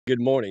Good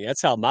morning.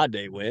 That's how my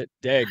day went.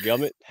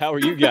 Dadgummit. How are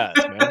you guys,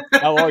 man?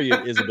 How are you,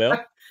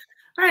 Isabel?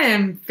 I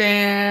am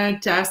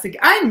fantastic.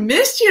 I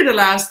missed you the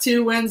last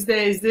 2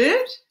 Wednesdays, dude.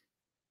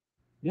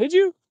 Did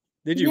you?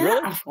 Did you Yeah,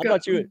 really? I've I got.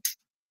 thought you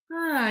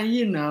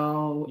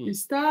You hmm.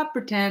 stop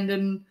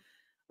pretending.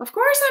 Of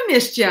course, I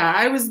missed you.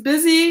 I was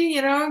busy,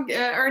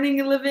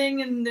 earning a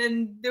living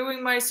and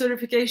doing my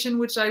certification,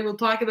 which I will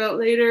talk about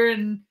later.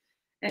 And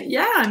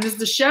yeah, I missed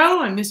the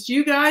show. I missed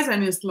you guys. I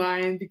missed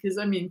Lion because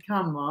I mean,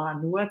 come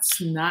on,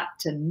 what's not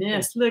to Huh.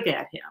 miss? Look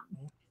at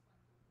him.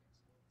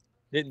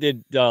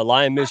 Did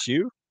Lion miss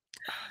you?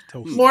 Hmm.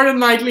 Toast. More than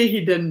likely, he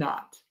did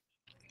not.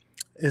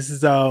 This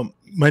is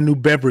my new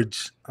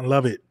beverage. I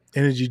love it.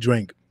 Energy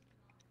drink.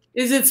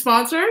 Is it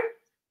sponsored?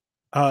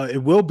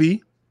 It will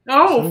be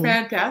Oh, soon.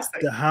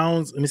 fantastic. The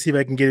Hounds. Let me see if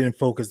I can get it in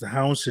focus. The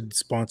Hounds should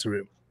sponsor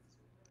it.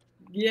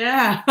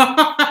 Yeah.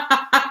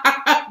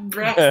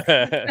 Breast.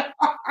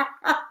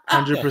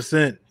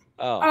 100%.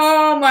 Oh,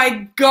 Oh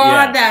my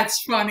God, yeah.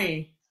 that's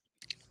funny.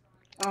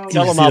 Oh You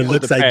Tell my should him see I'll the God.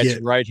 put the looks I patch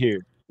get right here.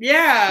 So,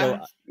 Yeah,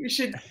 you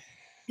should,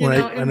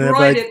 whenever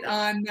embroid it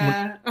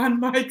on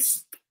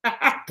Mike's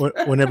back.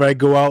 whenever I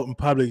go out in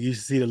public. You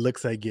should see the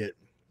looks I get.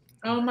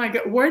 Oh my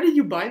God, where did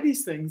you buy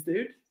these things,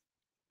 dude?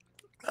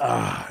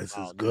 This is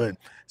wow, good.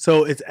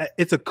 So it's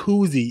a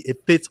koozie.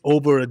 It fits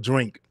over a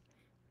drink,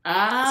 so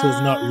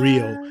it's not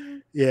real. Ah,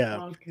 Yeah,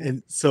 okay.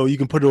 and so you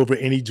can put it over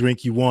any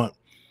drink you want,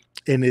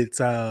 and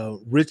it's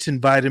rich in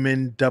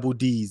vitamin double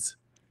D's.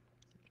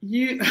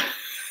 You.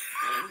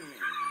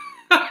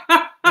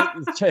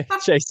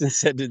 Jason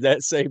said, did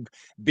that say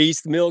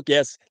beast milk?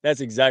 Yes,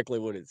 that's exactly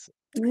what it's.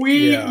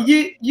 Yeah,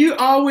 You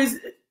always,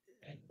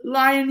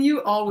 Lion,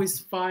 you always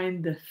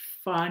find the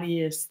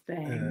funniest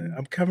thing.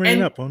 I'm covering it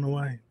And up. I don't know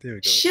why. There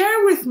we go.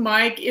 share with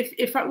Mike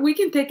if we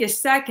can take a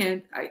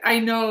second. I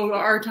know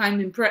our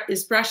time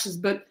is precious,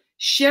 but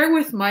share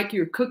with Mike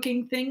your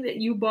cooking thing that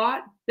you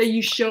bought that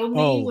you showed me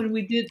Oh, when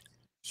we did.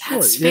 sure.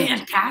 That's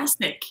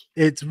fantastic.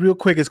 It's real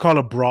quick. It's called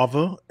a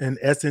brava. In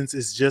essence,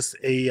 it's just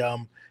a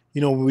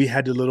when we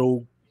had the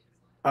little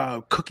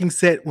cooking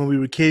set when we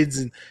were kids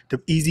and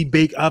the easy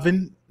bake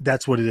oven.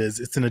 That's what it is.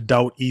 It's an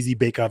adult easy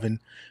bake oven.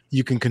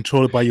 You can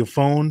control it by your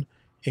phone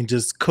and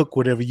just cook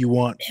whatever you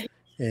want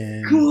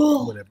and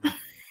Cool. whatever.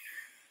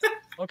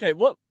 Okay,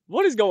 what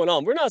is going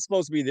on? We're not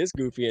supposed to be this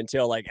goofy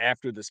until like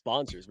after the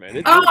sponsors, man.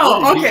 We're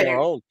Oh, beating our okay.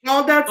 own.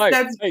 Well, All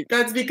right, hey,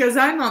 that's because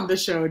I'm on the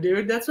show,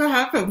 dude. That's what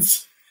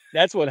happens.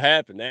 that's what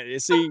happened.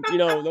 See,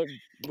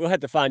 we'll have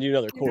to find you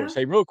another You course.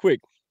 know? Hey, real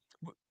quick,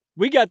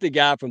 we got the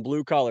guy from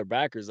Blue Collar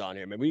Backers on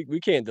here, man. We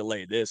can't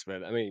delay this,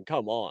 man. I mean,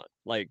 come on,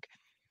 like,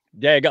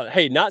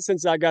 hey, not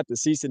since I got the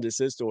cease and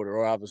desist order,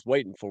 or I was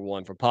waiting for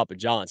one from Papa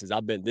John's, since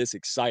I've been this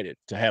excited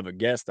to have a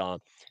guest on.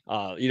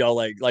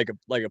 Like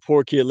a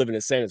poor kid living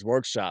in Santa's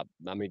workshop.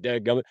 I mean,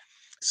 dadgummit.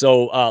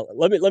 So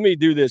let me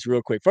do this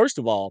real quick. First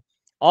of all,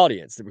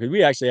 audience, because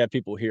we actually have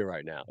people here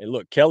right now. And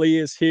look, Kelly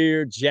is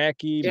here,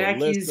 Jackie, Jackie's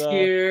Melissa.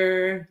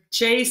 here.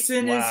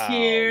 Jason is Wow.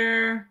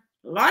 here.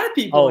 A lot of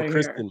people Oh, are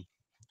here.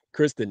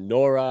 Kristen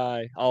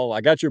Norai. Oh,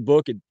 I got your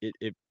book.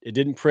 It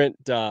didn't print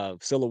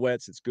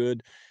silhouettes. It's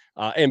good.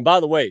 And by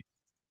the way,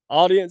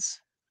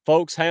 audience,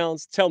 folks,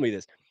 hounds, tell me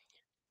this.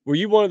 Were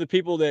you one of the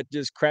people that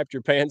just crapped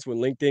your pants when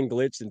LinkedIn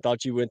glitched and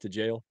thought you went to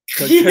jail?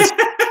 Because Yeah.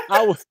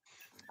 I was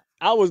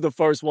I was the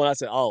first one. I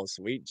said, "Oh,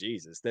 sweet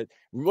Jesus, that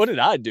what did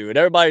I do?" And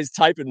everybody's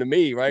typing to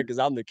me, right? Because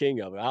I'm the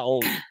king of it. I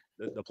own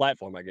the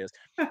platform, I guess.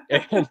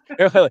 And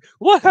they're like,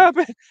 "What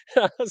happened?"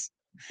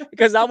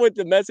 Because I went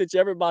to message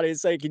everybody and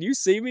say, "Can you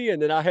see me?"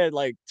 And then I had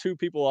like two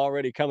people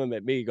already coming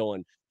at me,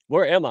 going,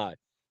 "Where am I?"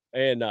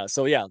 And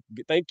so yeah,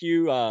 thank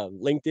you,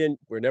 LinkedIn.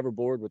 We're never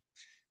bored with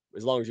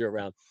as long as you're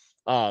around.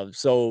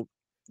 So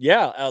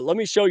yeah, let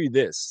me show you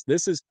this.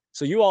 This is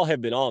so you all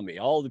have been on me,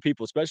 all the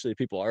people, especially the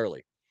people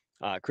early.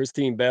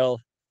 Christine Bell,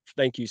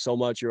 thank you so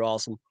much. You're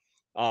awesome.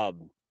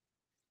 Um,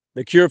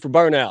 the Cure for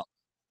Burnout.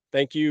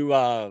 Thank you,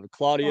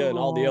 Claudia, and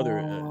all the other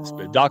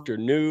Oh. Dr.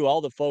 New,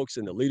 all the folks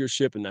in the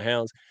leadership and the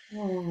hounds. I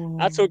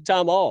Oh. took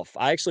time off.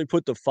 I actually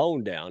put the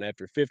phone down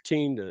after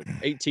 15 to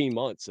 18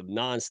 months of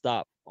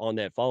nonstop on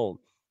that phone.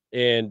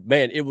 And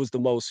man, it was the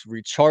most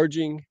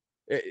recharging.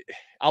 eh,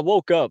 I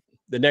woke up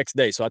the next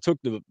day. So I took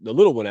the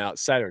little one out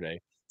Saturday.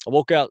 I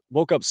woke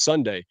up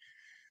Sunday,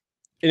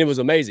 and it was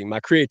amazing. My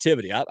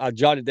creativity. I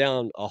jotted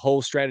down a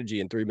whole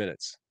strategy in 3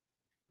 minutes.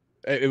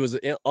 It was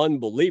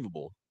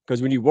unbelievable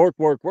because when you work,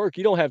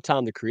 you don't have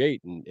time to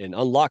create and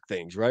unlock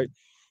things, right?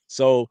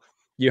 So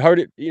you heard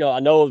it. I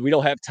know we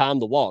don't have time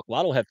to walk. Well,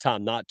 I don't have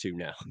time not to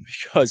now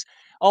because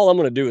all I'm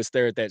going to do is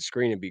stare at that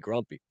screen and be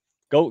grumpy.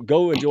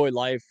 Go enjoy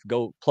life.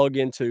 Go plug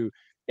into.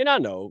 And I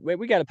know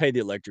we got to pay the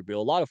electric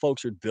bill. A lot of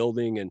folks are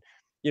building, and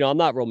I'm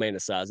not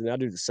romanticizing. I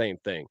do the same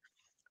thing,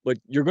 but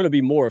you're going to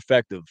be more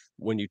effective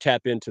when you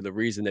tap into the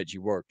reason that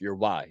you work, your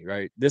why,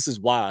 right? This is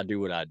why I do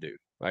what I do,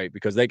 right?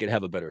 Because they can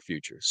have a better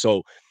future.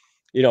 So,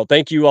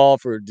 thank you all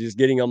for just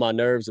getting on my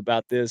nerves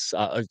about this.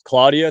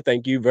 Claudia,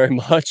 thank you very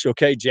much.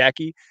 Okay,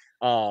 Jackie.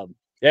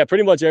 Yeah,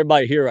 pretty much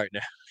everybody here right now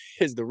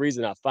is the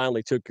reason I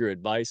finally took your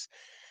advice.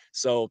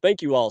 So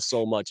thank you all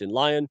so much. And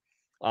Lion,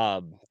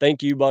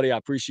 Thank you, buddy. I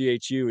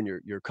appreciate you and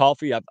your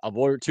coffee. I've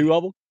ordered 2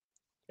 of them,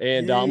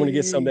 and, I'm gonna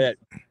get some of Yay. that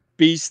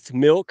beast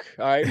milk.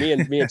 All right, me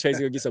and Chase are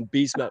gonna get some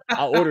beast milk.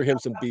 I'll order him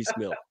some beast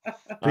milk. All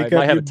right, Pick might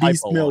up have your a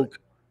beast typo on milk.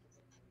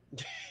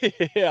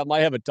 it. Yeah, I might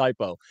have a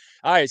typo.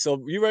 All right,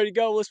 so you ready to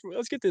go? Let's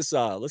get this,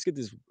 I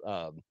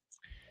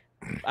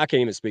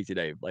can't even speak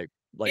today, like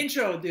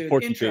Intro, dude.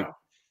 Porky Pig. Intro.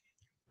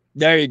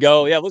 There you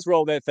go. Yeah, let's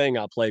roll that thing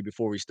I played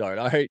before we start.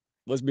 All right,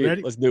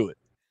 Ready? let's do it.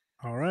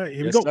 All right,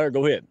 here we Yes, go. sir.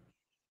 Go ahead.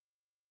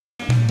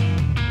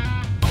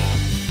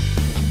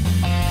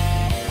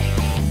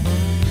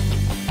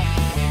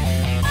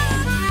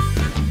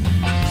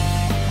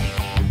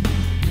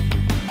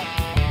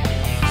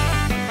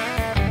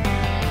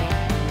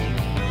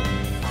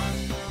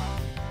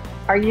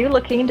 Are you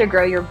looking to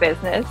grow your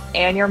business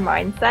and your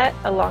mindset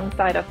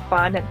alongside a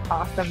fun and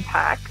awesome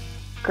pack?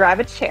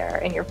 Grab a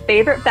chair and your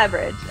favorite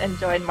beverage and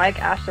join Mike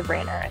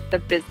Ashebrainer, the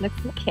business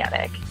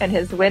mechanic, and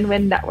his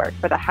win-win network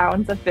for the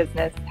Hounds of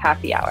Business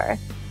Happy Hour.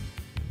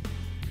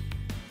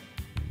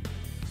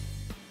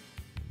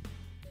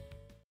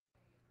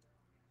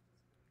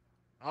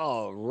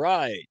 All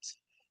right.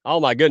 Oh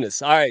my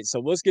goodness. All right, so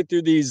let's get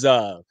through these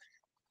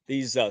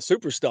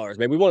superstars,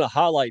 man. We want to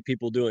highlight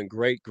people doing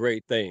great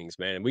things,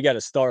 man. And we got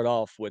to start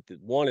off with the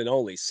one and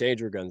only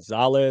Sandra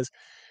Gonzalez.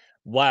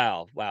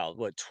 Wow, wow.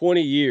 What,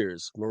 20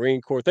 years, Marine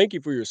Corps. Thank you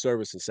for your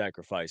service and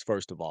sacrifice,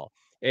 first of all.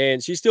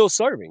 And she's still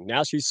serving.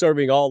 Now she's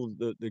serving all of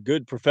the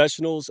good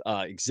professionals,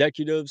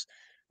 executives,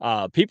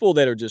 people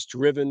that are just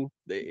driven.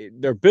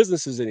 Their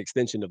business is an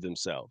extension of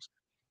themselves,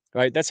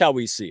 right? That's how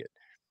we see it.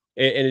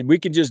 And we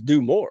can just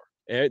do more.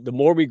 The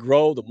more we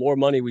grow, the more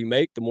money we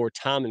make, the more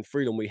time and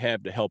freedom we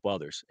have to help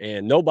others.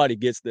 And nobody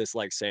gets this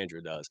like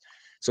Sandra does.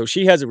 So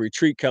she has a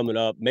retreat coming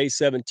up May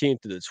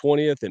 17th to the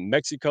 20th in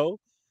Mexico.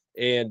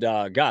 And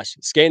gosh,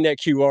 scan that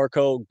QR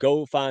code.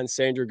 Go find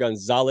Sandra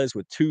Gonzalez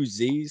with 2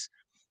 Z's.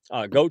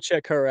 Go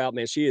check her out,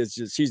 man. She's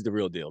the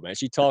real deal, man.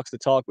 She talks the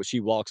talk, but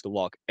she walks the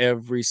walk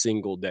every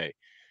single day.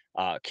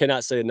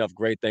 Cannot say enough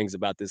great things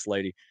about this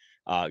lady.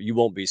 You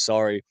won't be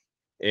sorry.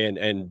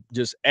 And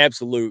just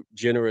absolute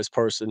generous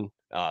person,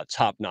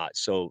 top notch.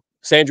 So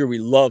Sandra, we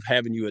love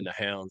having you in the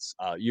hounds.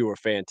 You are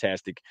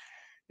fantastic.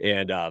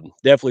 And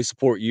definitely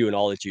support you and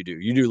all that you do.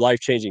 You do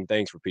life-changing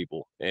things for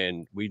people,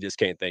 and we just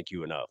can't thank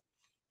you enough.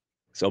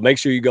 So make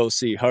sure you go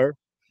see her.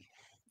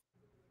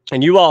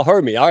 And you all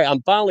heard me. All right,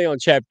 I'm finally on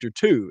chapter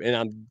 2, and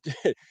I'm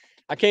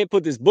I can't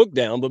put this book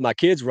down, but my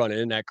kid's running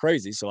and that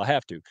crazy, so I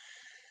have to.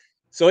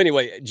 So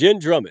anyway, Jen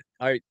Drummond,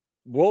 all right,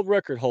 world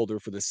record holder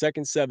for the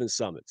second 7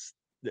 summits.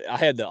 I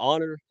had the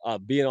honor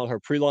of being on her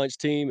pre-launch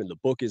team, and the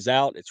book is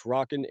out. It's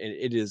rocking, and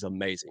it is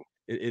amazing.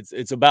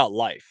 It's about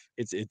life.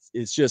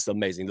 It's just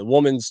amazing. The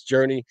woman's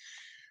journey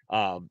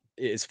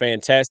is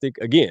fantastic.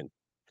 Again,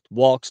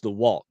 walks the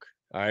walk.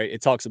 All right.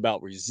 It talks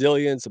about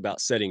resilience,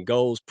 about setting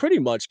goals, pretty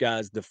much,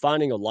 guys,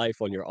 defining a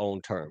life on your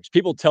own terms.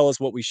 People tell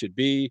us what we should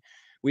be.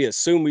 We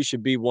assume we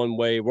should be one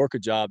way, work a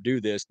job, do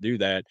this, do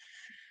that.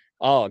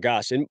 Oh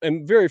gosh, and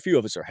very few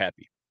of us are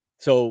happy.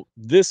 So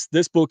this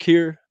book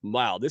here,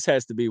 wow, this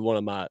has to be one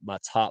of my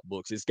top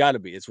books. It's got to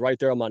be. It's right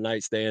there on my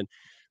nightstand.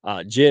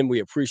 Jen, we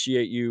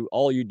appreciate you,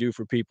 all you do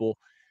for people.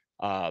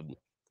 Um,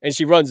 and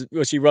she runs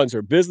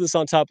her business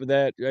on top of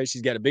that. Right?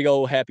 She's got a big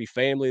old happy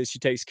family that she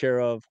takes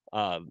care of.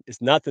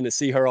 It's nothing to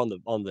see her on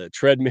the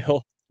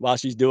treadmill while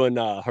she's doing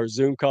her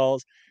Zoom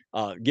calls,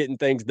 getting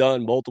things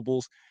done,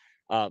 multiples.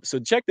 So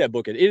check that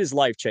book. It is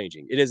life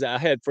changing. It is. I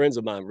had friends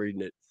of mine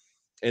reading it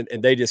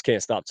and they just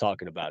can't stop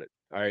talking about it.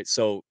 All right.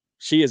 So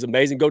she is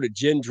amazing. Go to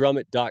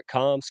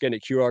jendrummett.com, scan the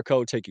QR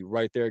code, take you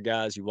right there,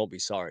 guys. You won't be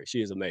sorry.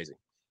 She is amazing.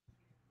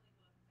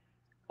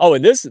 Oh,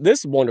 and this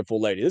wonderful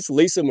lady, this is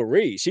Lisa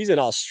Marie. She's in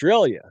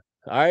Australia.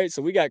 All right.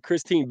 So we got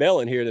Christine Bell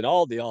in here that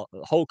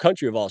the whole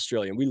country of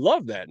Australia. And we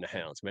love that in the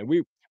hounds, man.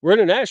 We're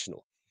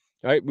international.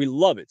 All right. We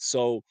love it.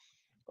 So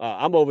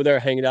I'm over there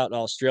hanging out in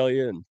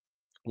Australia and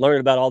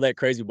learning about all that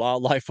crazy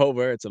wildlife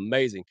over there. It's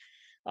amazing.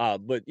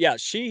 But yeah,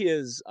 she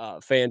is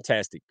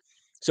fantastic.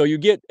 So you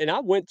get, and I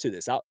went to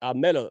this. I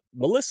met a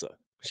Melissa.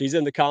 She's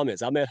in the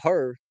comments. I met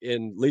her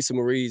in Lisa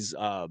Marie's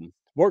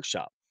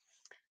workshop.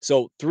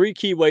 So 3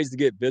 key ways to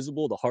get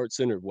visible the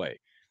heart-centered way.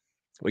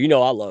 Well, you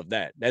know I love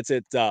that.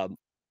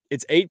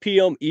 It's 8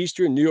 p.m.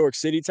 Eastern New York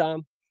City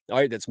time. All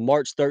right, that's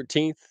March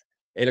 13th.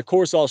 And of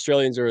course,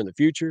 Australians are in the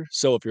future.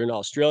 So if you're in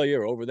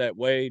Australia or over that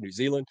way, New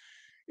Zealand,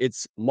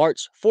 it's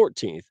March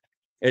 14th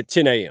at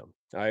 10 a.m.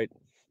 All right.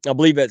 I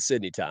believe that's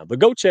Sydney time. But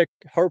go check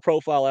her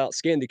profile out,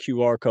 scan the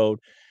QR code.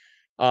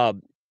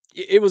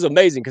 It was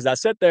amazing because I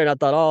sat there and I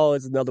thought, oh,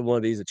 it's another one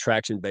of these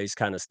attraction-based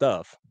kind of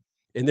stuff.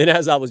 And then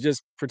as I was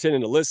just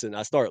pretending to listen,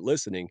 I started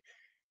listening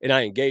and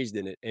I engaged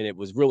in it, and it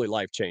was really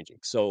life-changing.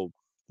 So,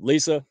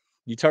 Lisa,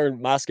 you turned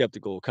my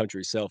skeptical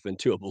country self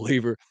into a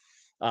believer.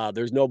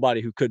 There's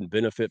nobody who couldn't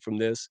benefit from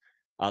this.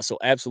 So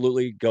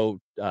absolutely go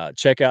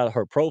check out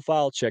her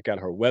profile, check out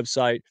her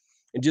website,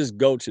 and just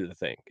go to the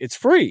thing. It's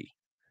free.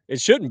 It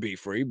shouldn't be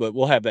free, but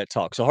we'll have that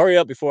talk. So hurry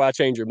up before I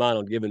change your mind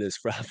on giving this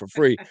for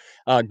free.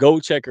 Go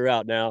check her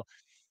out now.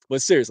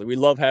 but seriously, we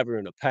love having her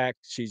in the pack.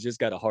 She's just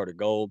got a heart of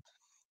gold,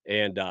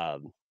 and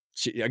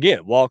she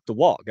again walk the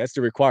walk. That's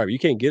the requirement. You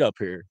can't get up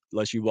here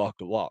unless you walk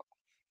the walk.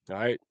 All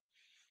right.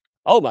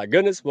 Oh my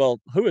goodness. Well,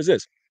 who is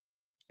this?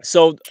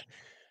 So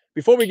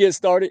before we get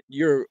started,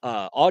 your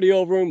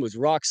audio room was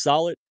rock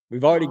solid.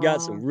 We've already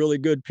got some Oh, really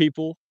good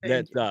people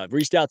that thank you.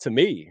 reached out to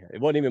me.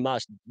 It wasn't even my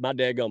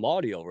daggum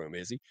audio room,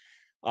 is he?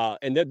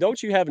 And then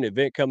don't you have an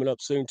event coming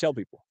up soon? Tell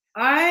people.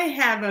 I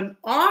have an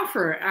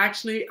offer.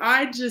 Actually,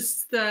 I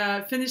just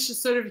finished a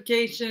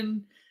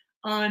certification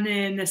on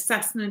an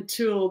assessment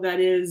tool that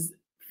is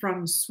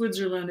from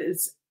Switzerland.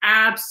 It's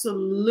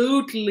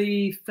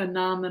absolutely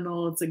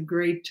phenomenal. It's a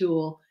great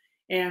tool.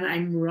 And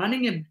I'm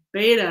running a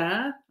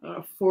beta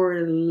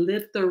for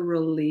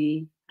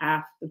literally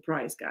half the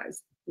price,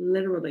 guys.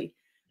 Literally.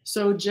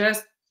 So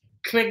just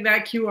click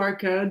that QR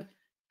code,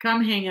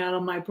 come hang out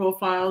on my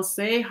profile,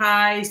 say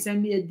hi,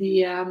 send me a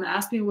DM,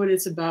 ask me what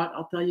it's about.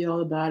 I'll tell you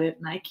all about it.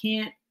 And I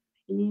can't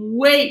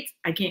wait.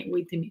 I can't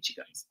wait to meet you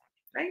guys.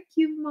 Thank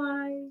you,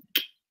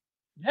 Mike.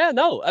 Yeah,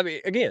 no. I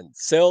mean, again,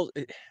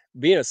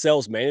 being a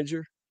sales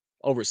manager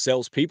over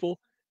salespeople,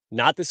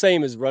 not the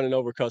same as running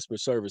over customer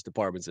service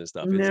departments and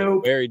stuff. It's a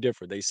Nope. very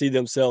different. They see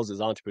themselves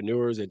as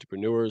entrepreneurs.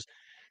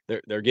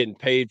 They're getting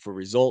paid for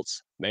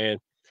results, man.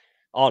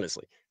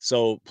 Honestly.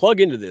 So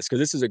plug into this because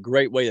this is a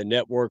great way to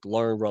network,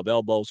 learn, rub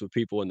elbows with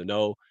people in the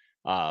know.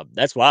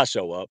 That's why I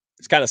show up.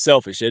 It's kind of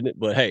selfish, isn't it?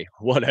 But hey,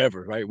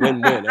 whatever, right?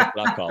 Win-win. That's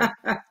what I call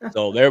it.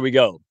 So there we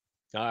go.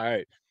 All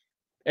right.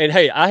 And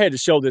hey, I had to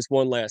show this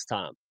one last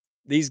time.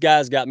 These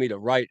guys got me to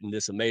write in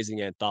this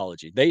amazing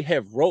anthology. They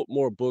have wrote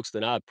more books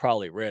than I've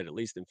probably read, at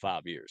least in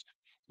 5 years.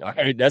 All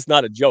right. That's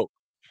not a joke.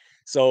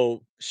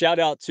 So shout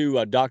out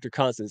to Dr.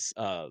 Constance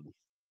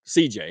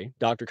CJ,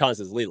 Dr.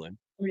 Constance Leland.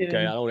 Okay,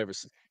 Yeah. I don't ever.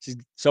 She's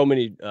so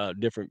many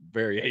different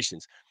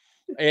variations,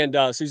 and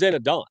Susanna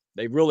Dawn.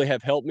 They really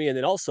have helped me, and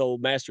then also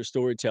master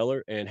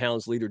storyteller and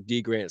Hounds leader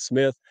D. Grant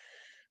Smith.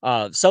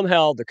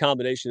 Somehow, the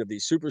combination of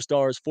these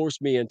superstars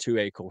forced me into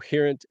a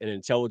coherent and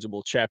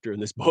intelligible chapter in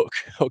this book.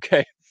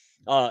 Okay,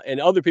 and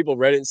other people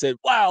read it and said,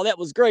 "Wow, that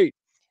was great."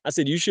 I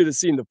said, "You should have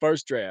seen the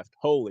first draft.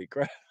 Holy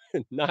crap,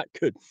 not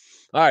good."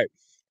 All right,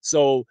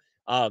 so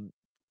um,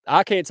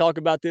 I can't talk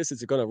about this.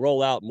 It's going to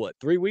roll out in what,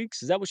 3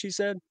 weeks? Is that what she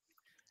said?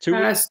 2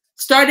 weeks?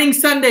 Starting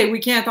Sunday, we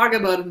can't talk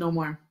about it no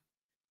more.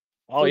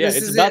 Oh So yeah, this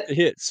it's is about it. to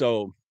hit.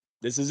 So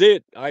this is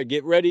it. All right,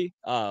 get ready.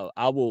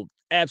 I will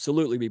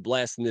absolutely be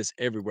blasting this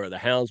everywhere. The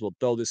hounds will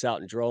throw this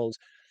out in drones.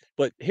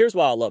 But here's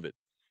why I love it.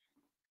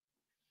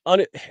 On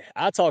it,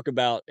 I talk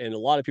about, and a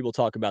lot of people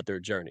talk about their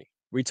journey.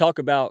 We talk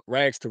about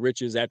rags to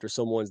riches after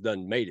someone's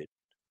done made it,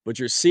 but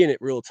you're seeing it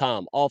real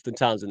time,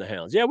 oftentimes in the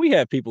hounds. Yeah, we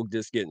have people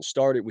just getting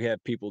started. We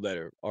have people that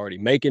are already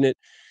making it,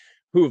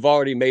 who have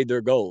already made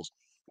their goals.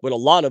 But a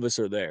lot of us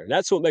are there. And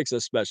that's what makes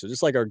us special.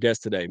 Just like our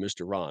guest today,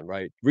 Mr. Ron,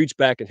 right? Reach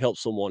back and help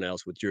someone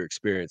else with your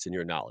experience and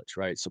your knowledge,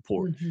 right?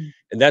 Support. Mhm.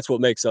 And that's what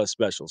makes us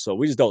special. So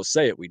we just don't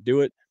say it, we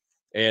do it.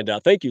 And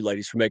thank you,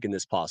 ladies, for making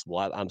this possible.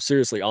 I'm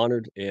seriously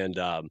honored and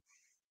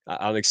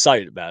I'm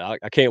excited about it.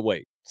 I can't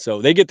wait.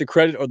 So they get the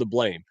credit or the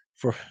blame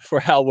for, for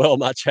how well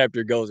my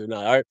chapter goes or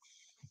not. All right.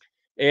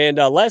 And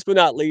last but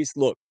not least,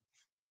 look,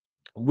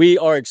 we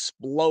are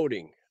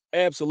exploding,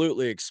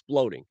 absolutely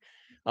exploding.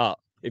 Uh,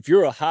 if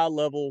you're a high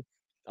level,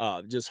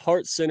 just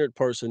heart centered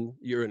person,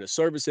 you're in a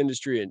service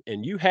industry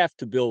and you have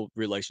to build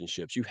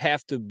relationships. You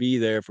have to be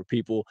there for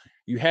people.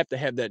 You have to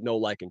have that know,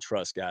 like, and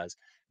trust, guys.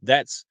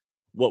 That's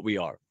what we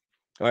are.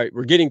 All right.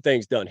 We're getting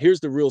things done. Here's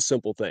the real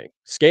simple thing: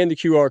 scan the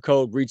QR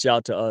code, reach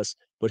out to us.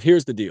 But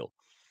here's the deal: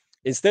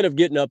 instead of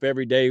getting up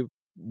every day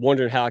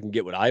wondering how I can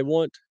get what I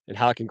want and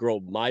how I can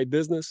grow my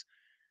business,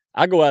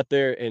 I go out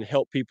there and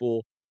help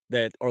people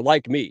that are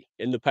like me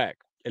in the pack,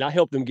 and I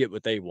help them get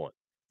what they want.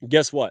 And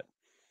guess what?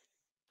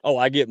 Oh,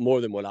 I get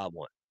more than what I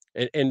want.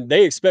 And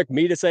they expect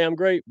me to say I'm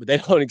great, but they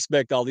don't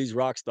expect all these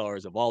rock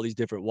stars of all these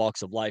different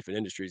walks of life and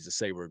industries to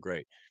say we're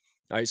great.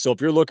 All right. So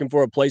if you're looking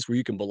for a place where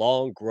you can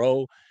belong,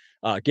 grow,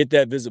 get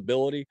that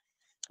visibility,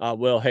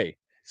 well, hey,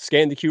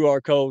 scan the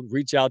QR code,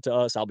 reach out to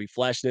us. I'll be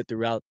flashing it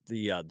throughout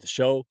the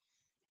show.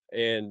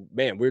 And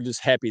man, we're just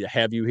happy to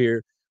have you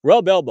here.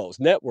 Rub elbows,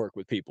 network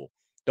with people.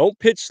 Don't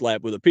pitch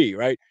slap with a P,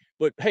 right?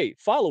 But hey,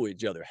 follow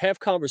each other, have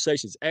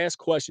conversations, ask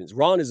questions.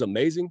 Ron is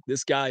amazing.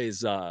 This guy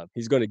is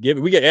he's gonna give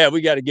it. We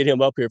got to get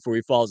him up here before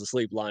he falls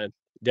asleep, Lion.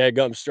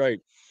 Dadgum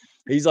straight.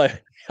 He's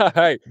like, all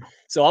right.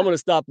 So I'm gonna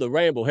stop the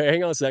ramble. Hey,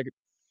 hang on a second.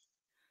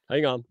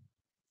 Hang on.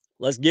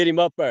 Let's get him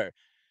up there.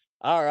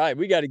 All right,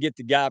 we got to get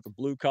the guy for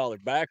blue collar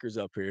backers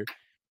up here.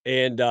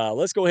 And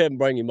let's go ahead and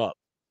bring him up.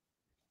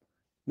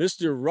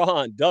 Mr.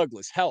 Ron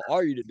Douglas, how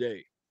are you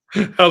today?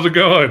 How's it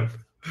going?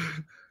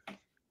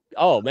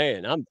 Oh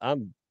man,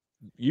 I'm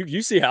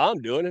you see how I'm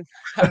doing it.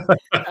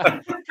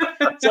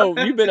 So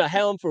you've been a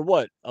hound for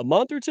what, a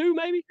month or two,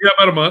 maybe? Yeah,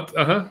 about a month.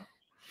 Uh-huh.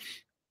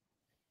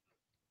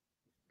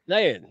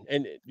 Man,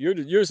 and you're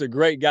just a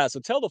great guy.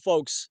 So tell the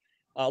folks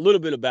a little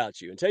bit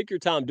about you and take your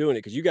time doing it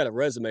because you got a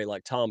resume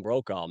like Tom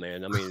Brokaw,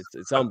 man. I mean,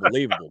 it's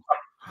unbelievable.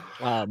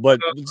 But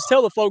just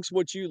tell the folks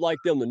what you like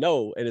them to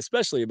know, and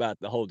especially about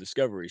the whole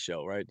Discovery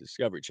show, right?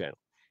 Discovery Channel.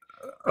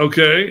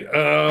 Okay.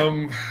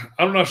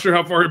 I'm not sure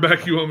how far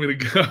back you want me to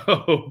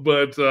go,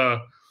 but 8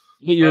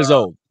 years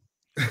old.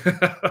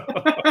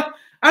 I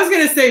was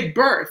going to say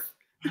birth.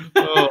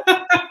 Oh,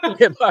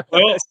 Yeah,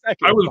 well,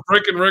 second I was one.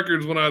 breaking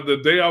records when the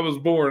day I was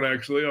born.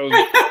 Actually, I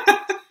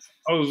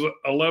was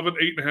 11,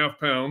 8.5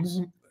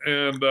 pounds,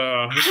 and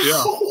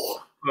yeah.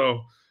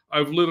 So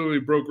I've literally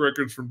broke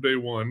records from day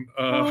one.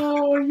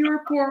 Oh,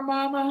 your poor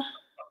mama.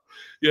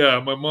 Yeah,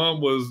 my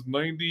mom was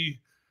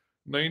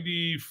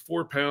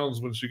 94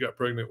 pounds when she got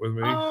pregnant with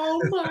me.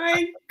 Oh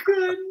my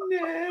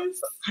goodness.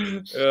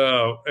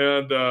 Yeah,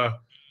 and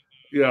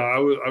yeah,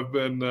 I've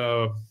been.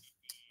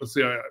 Let's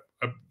see, I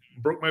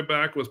broke my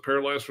back, was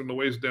paralyzed from the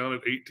waist down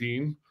at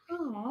 18.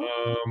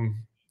 I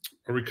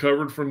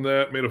recovered from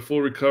that, made a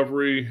full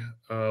recovery,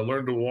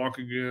 learned to walk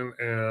again,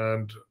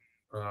 and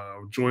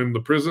joined the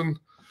prison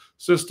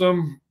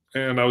system.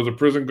 And I was a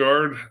prison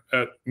guard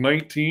at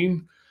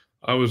 19.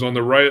 I was on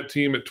the riot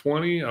team at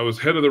 20. I was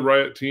head of the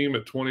riot team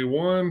at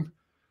 21.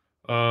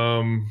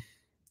 And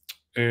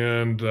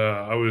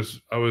I was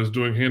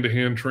doing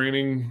hand-to-hand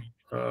training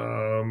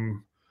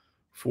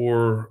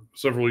for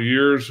several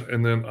years,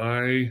 and then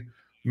I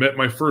never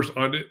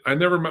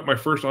met my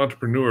first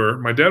entrepreneur.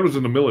 My dad was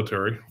in the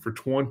military for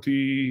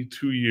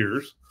 22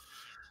 years.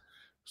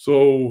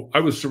 So I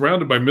was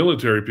surrounded by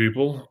military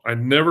people. I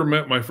never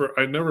met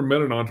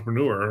an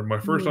entrepreneur. My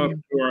first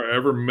entrepreneur I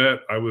ever met,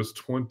 I was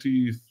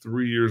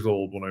 23 years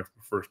old when I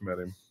first met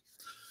him.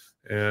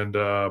 And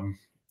I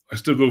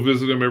still go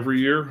visit him every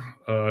year.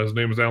 His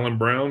name is Alan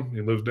Brown. He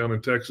lives down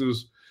in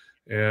Texas.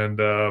 And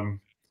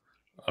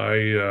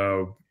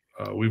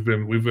we've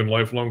been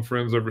lifelong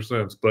friends ever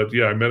since. But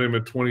yeah, I met him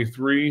at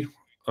 23.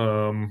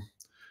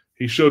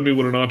 He showed me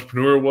what an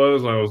entrepreneur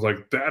was. I was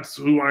like, that's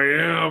who I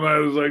am. I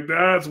was like,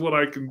 that's what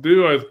I can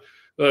do. I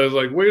was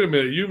like, wait a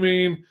minute, you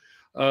mean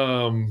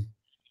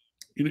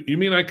you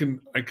mean I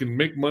can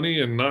make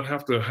money and not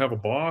have to have a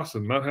boss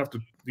and not have to,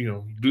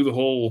 do the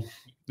whole,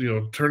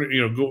 turn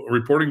it, go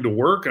reporting to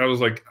work? I was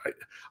like,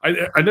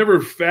 I never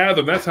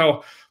fathomed. That's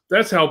how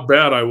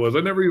bad I was.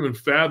 I never even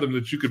fathomed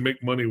that you could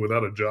make money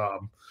without a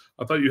job.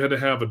 I thought you had to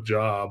have a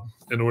job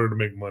in order to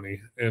make money.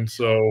 And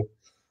so,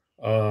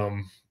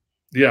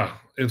 yeah.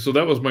 And so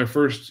that was my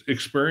first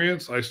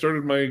experience. I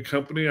started my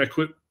company. I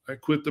quit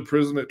the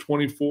prison at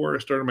 24. I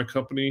started my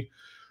company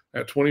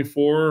at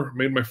 24,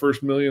 made my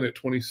first million at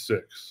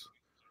 26.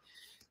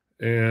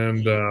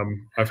 And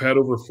I've had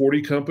over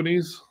 40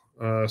 companies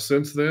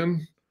since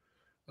then.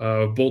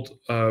 Built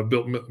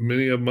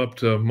many of them up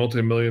to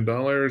multi-million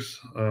dollars.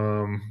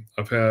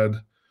 I've had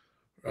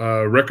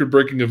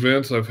record-breaking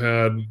events. I've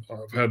had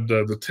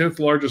the 10th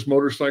largest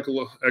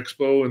motorcycle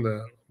expo and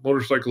the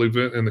motorcycle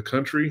event in the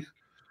country.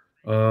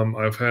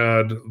 I've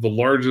had the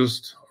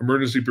largest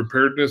emergency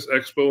preparedness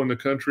expo in the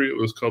country. It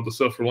was called the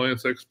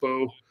Self-Reliance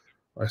Expo.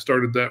 I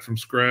started that from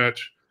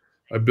scratch.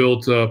 I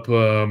built up.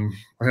 I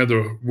had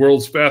the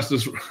world's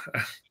fastest.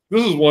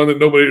 This is one that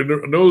nobody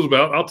knows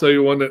about. I'll tell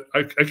you one that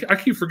I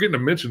keep forgetting to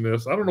mention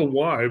this. I don't know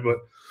why, but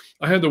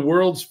I had the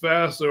world's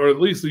fastest, or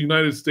at least the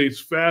United States'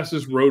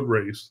 fastest road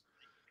race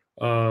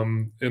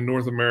in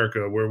North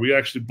America, where we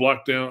actually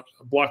blocked out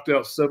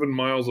 7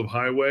 miles of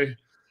highway,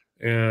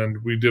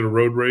 and we did a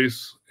road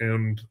race.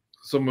 And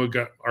some of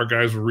our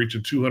guys were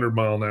reaching 200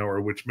 mile an hour,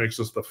 which makes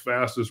us the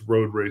fastest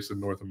road race in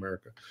North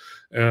America.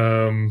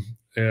 And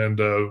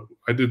I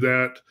did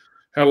that.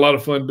 Had a lot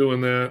of fun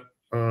doing that.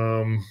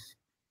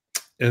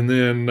 And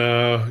then,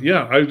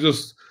 yeah,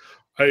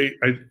 I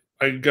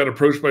got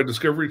approached by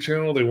Discovery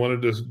Channel. They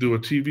wanted to do a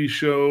TV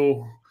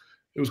show.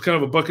 It was kind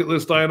of a bucket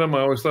list item.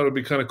 I always thought it'd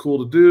be kind of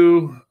cool to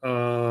do.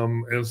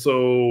 And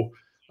so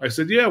I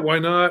said, yeah, why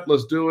not?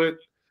 Let's do it.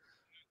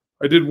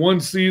 I did one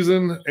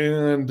season,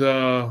 and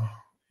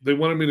they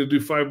wanted me to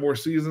do 5 more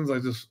seasons.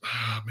 It was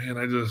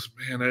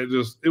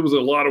a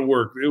lot of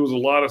work. It was a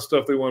lot of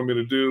stuff they wanted me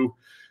to do.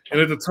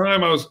 And at the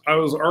time I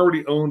was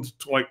already owned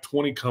like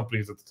 20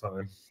 companies at the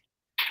time.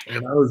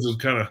 And I was just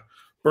kind of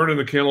burning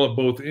the candle at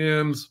both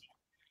ends.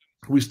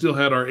 We still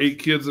had our 8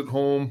 kids at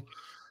home.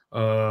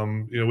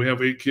 We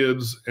have 8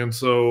 kids. And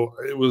so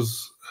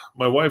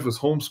my wife was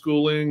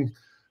homeschooling.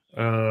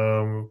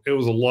 It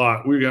was a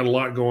lot. We got a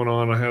lot going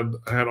on. I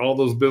had all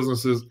those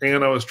businesses,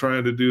 and I was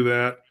trying to do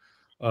that.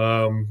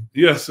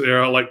 Yes,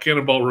 yeah, like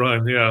Cannonball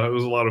Run. Yeah, it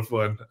was a lot of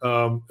fun.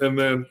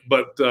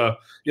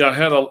 Yeah, I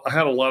had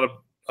a lot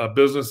of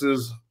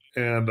businesses,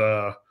 and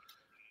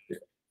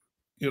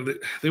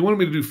they wanted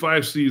me to do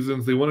 5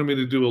 seasons. They wanted me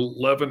to do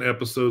 11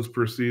 episodes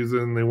per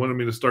season. They wanted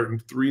me to start in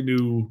 3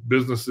 new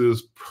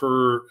businesses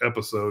per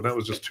episode. That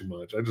was just too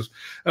much. I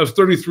was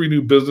 33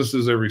 new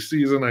businesses every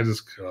season.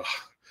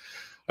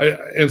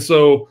 And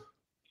so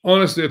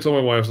honestly, I told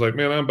my wife, I was like,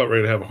 man, I'm about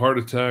ready to have a heart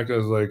attack. I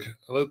was like,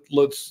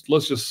 let's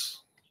just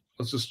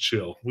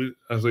chill.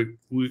 I was like,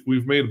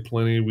 we've made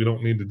plenty. We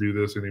don't need to do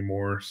this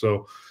anymore.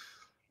 So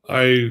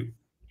I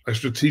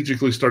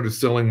strategically started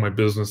selling my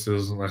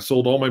businesses, and I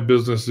sold all my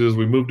businesses.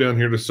 We moved down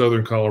here to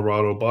Southern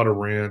Colorado, bought a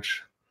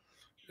ranch,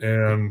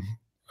 and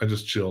I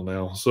just chill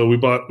now. So we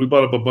bought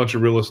up a bunch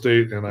of real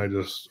estate, and I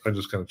just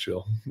kind of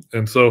chill.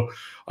 And so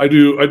I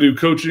do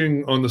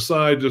coaching on the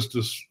side, just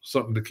as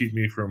something to keep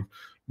me from,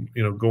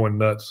 going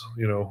nuts,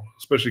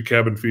 especially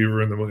cabin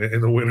fever in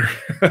the winter.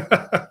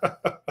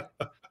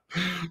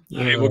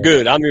 Hey, well,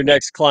 good. I'm your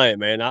next client,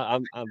 man. I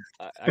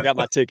got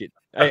my ticket.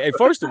 Hey,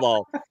 first of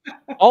all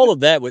of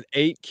that with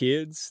 8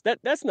 kids,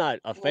 that's not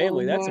a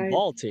family, that's a my.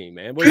 ball team,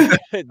 man.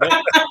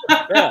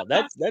 Yeah,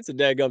 that's a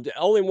daggum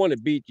only one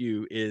that beat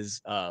you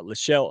is,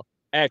 Lachelle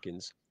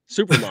Atkins,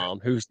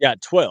 supermom, who's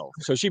got 12.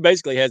 So she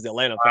basically has the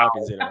Atlanta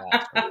Falcons in her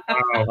house,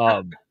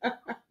 Wow. right?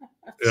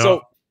 Yeah.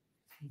 So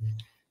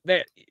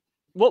that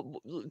what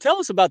tell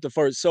us about the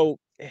first so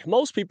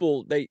most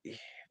people,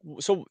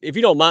 so if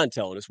you don't mind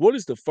telling us, what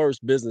is the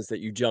first business that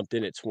you jumped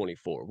in at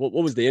 24? What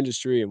was the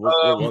industry and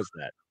what was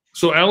that?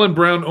 So Alan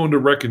Brown owned a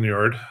wrecking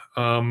yard,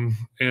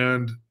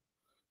 and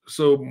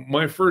so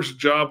my first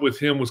job with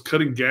him was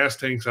cutting gas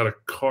tanks out of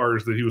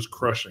cars that he was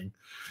crushing.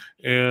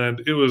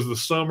 And it was the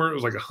summer. It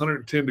was like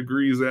 110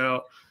 degrees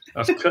out. I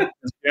was cutting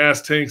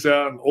gas tanks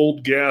out and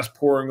old gas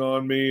pouring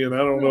on me. And I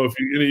don't know if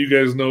any of you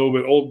guys know,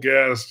 but old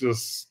gas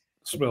just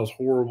smells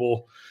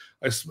horrible.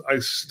 I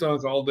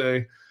stunk all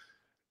day.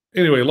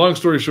 Anyway, long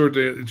story short,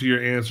 to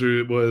your answer,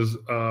 it was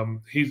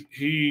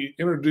he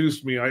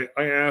introduced me. I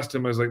asked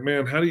him, I was like,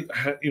 man,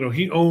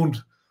 he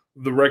owned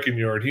the wrecking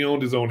yard. He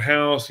owned his own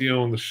house. He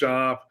owned the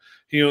shop.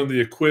 He owned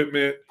the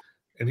equipment,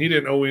 and he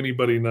didn't owe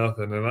anybody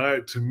nothing.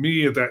 And to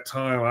me at that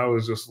time, I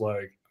was just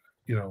like,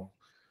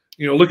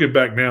 looking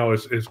back now,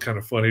 it's kind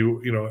of funny,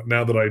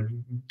 now that I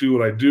do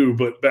what I do.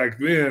 But back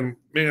then,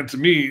 man, to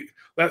me,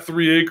 that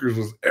 3 acres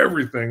was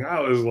everything. I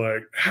was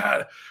like,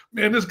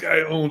 man, this guy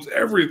owns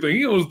everything.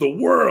 He owns the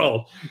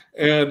world.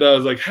 And I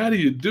was like, how do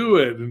you do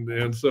it?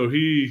 And so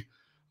we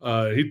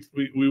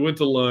went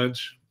to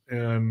lunch,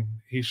 and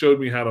he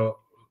showed me how to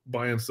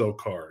buy and sell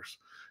cars.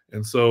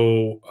 And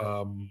so,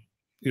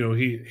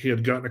 he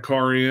had gotten a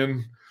car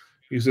in.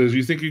 He says,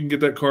 you think you can get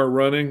that car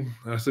running?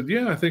 I said,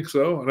 yeah, I think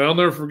so. And I'll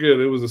never forget,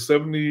 it was a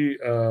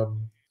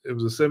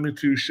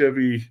 72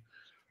 Chevy.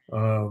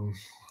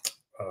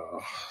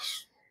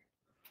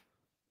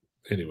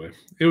 Anyway,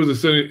 it was a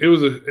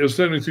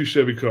 72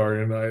 Chevy car,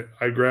 and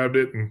I grabbed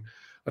it, and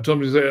I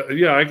told him,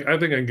 yeah, I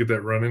think I can get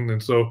that running.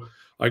 And so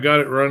I got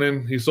it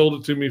running. He sold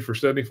it to me for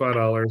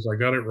 $75. I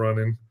got it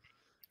running,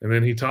 and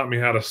then he taught me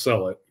how to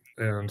sell it.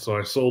 And so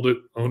I sold it,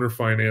 owner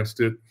financed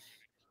it,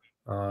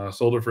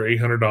 sold it for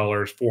 $800,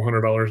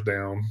 $400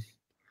 down.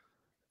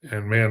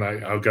 And man,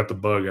 I got the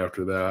bug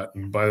after that.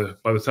 And by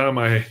the time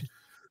I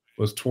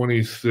was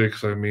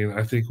 26, I mean,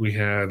 I think we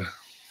had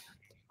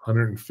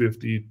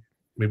 150,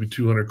 maybe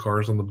 200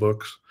 cars on the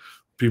books.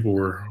 People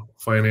were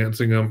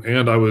financing them,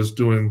 and I was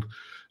doing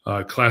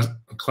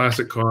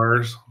classic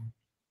cars.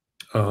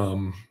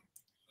 I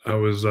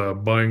was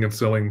buying and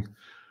selling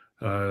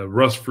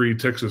rust-free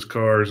Texas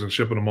cars and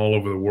shipping them all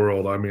over the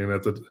world. I mean,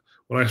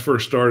 when I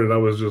first started, I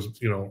was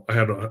just, I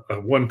had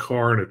a one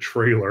car and a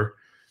trailer,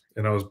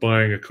 and I was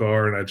buying a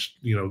car, and I'd,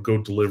 go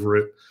deliver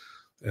it.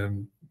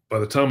 And by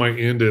the time I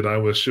ended, I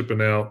was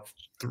shipping out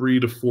 3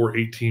 to 4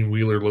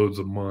 18-wheeler loads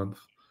a month.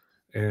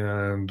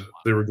 And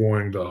they were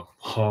going to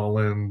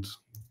Holland,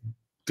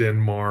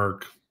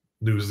 Denmark,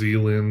 New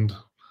Zealand,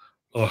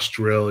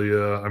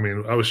 Australia. I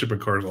mean, I was shipping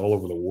cars all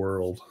over the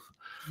world.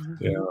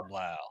 Yeah.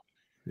 Wow.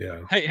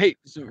 Yeah. Hey,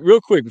 so real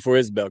quick before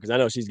Isabel, because I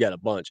know she's got a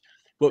bunch.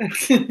 But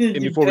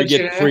and before we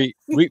get free,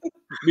 we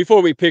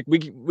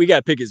got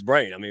to pick his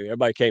brain. I mean,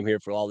 everybody came here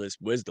for all this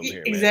wisdom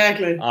here. Man.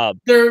 Exactly.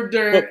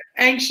 They're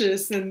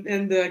anxious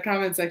in the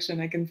comment section.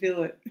 I can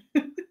feel it.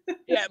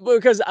 Yeah,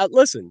 because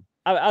listen,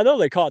 I know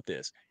they caught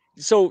this.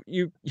 So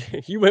you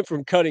went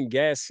from cutting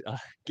gas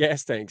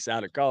tanks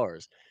out of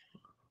cars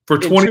for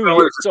 $20 a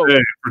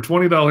day. For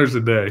 $20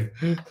 a day.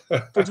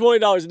 For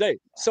 $20 a day.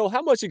 So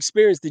how much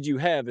experience did you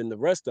have in the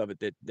rest of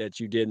it that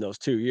you did in those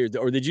 2 years,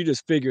 or did you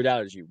just figure it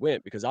out as you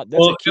went? Because that's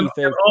a key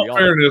thing. In all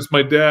fairness,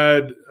 my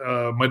dad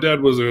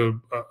was a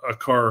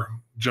car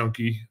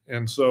junkie,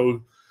 and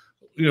so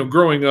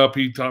growing up,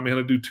 he taught me how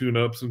to do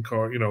tune-ups and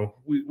car.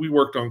 We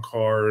worked on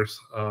cars.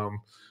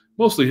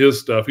 Mostly his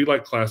stuff. He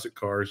liked classic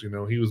cars.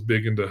 He was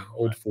big into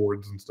old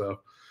Fords and stuff.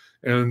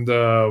 And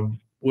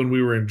when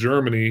we were in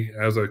Germany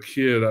as a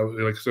kid,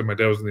 like I said, my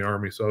dad was in the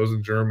Army, so I was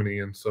in Germany.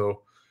 And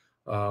so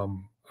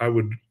I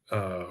would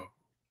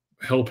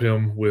help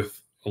him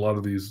with a lot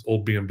of these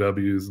old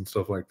BMWs and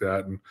stuff like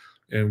that.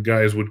 And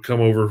guys would come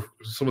over.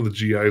 Some of the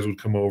GIs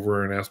would come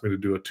over and ask me to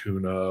do a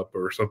tune-up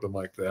or something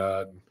like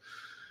that.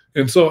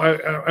 And so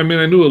I mean,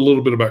 I knew a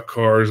little bit about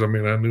cars. I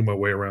mean, I knew my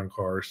way around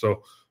cars.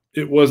 So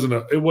it wasn't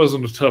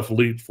a tough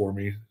leap for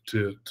me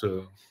to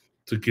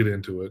get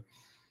into it.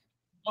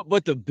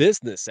 But the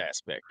business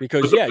aspect,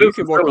 because you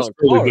can work on cars.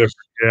 Different.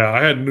 Yeah,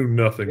 I knew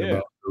nothing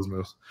about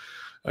business.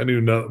 I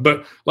knew nothing.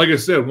 But like I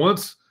said,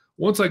 once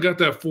I got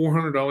that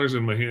 $400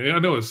 in my hand, I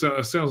know it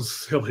sounds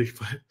silly,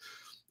 but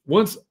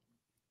once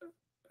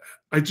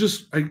I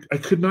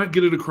could not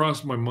get it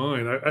across my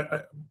mind.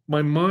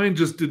 My mind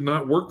just did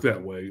not work that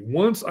way.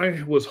 Once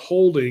I was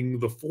holding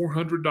the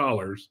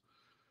 $400,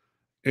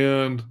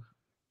 And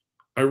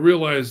I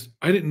realized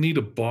I didn't need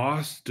a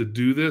boss to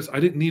do this. I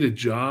didn't need a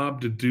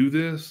job to do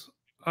this.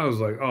 I was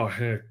like, oh,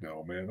 heck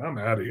no, man. I'm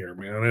out of here,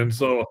 man. And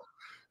so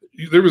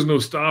there was no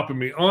stopping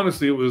me.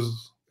 Honestly, it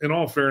was, in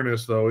all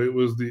fairness, though, it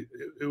was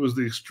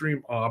the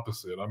extreme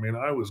opposite. I mean,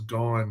 I was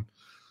gone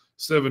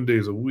 7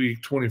 days a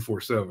week,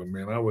 24/7,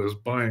 man. I was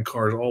buying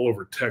cars all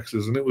over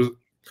Texas, and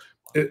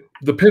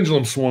the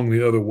pendulum swung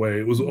the other way.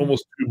 It was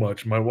almost too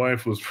much. My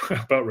wife was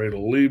about ready to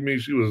leave me.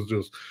 She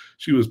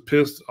was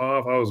pissed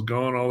off. I was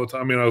gone all the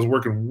time. I mean, I was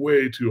working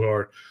way too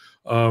hard.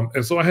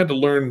 And so I had to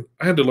learn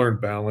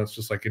balance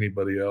just like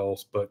anybody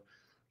else. But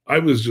I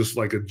was just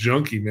like a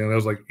junkie, man. I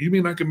was like, you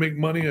mean I can make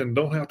money and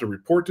don't have to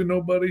report to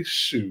nobody?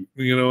 Shoot.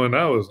 And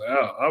I was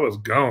out. I was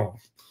gone.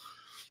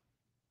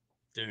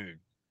 Dude.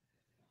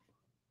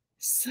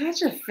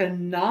 Such a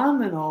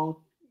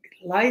phenomenal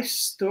life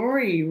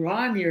story,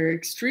 Ron. You're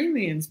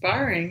extremely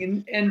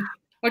inspiring. And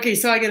okay,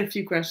 so I got a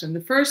few questions.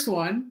 The first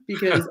one,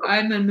 because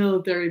I'm a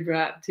military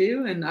brat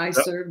too, and I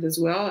served as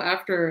well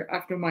after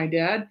my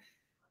dad.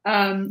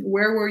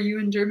 Where were you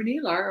in Germany,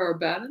 Lar or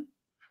Baden?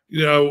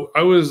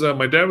 I was.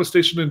 My dad was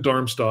stationed in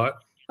Darmstadt.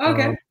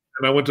 Okay. And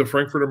I went to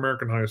Frankfurt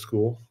American High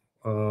School.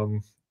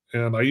 And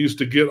I used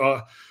to get.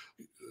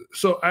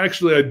 So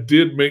actually, I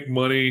did make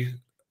money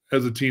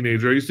as a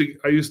teenager. I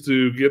used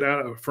to get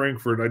out of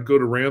Frankfurt. I'd go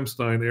to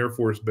Ramstein Air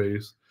Force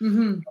Base,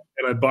 and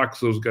I'd box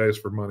those guys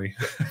for money.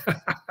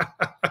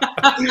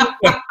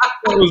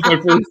 That was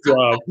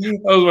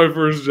my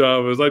first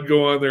job. Is I'd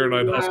go on there and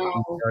I'd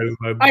hustle these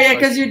guys.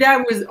 Because your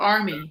dad was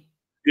Army.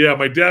 Yeah,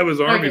 my dad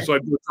was Army, so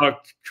I'd go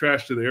talk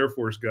trash to the Air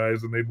Force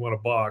guys, and they'd want a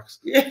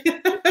box. We'd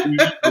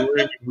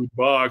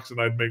box,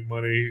 and I'd make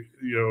money,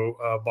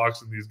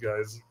 boxing these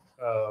guys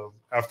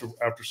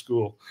after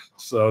school.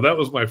 So that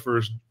was my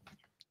first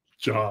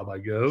job, I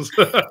guess.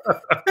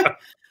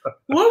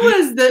 What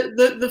was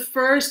the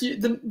first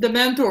the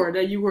mentor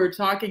that you were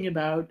talking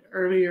about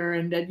earlier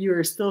and that you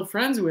are still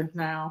friends with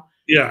now?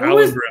 Yeah,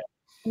 Alan Brown.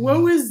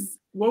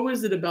 What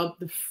was it about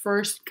the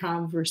first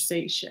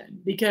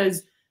conversation?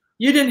 Because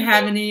you didn't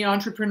have any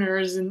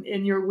entrepreneurs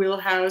in your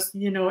wheelhouse,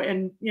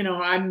 and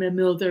I'm a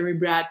military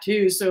brat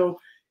too, so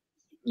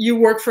you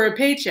work for a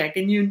paycheck,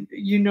 and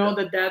you know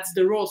that's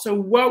the role. So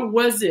what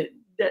was it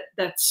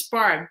that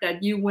sparked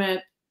that you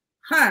went,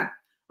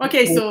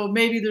 okay, so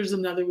maybe there's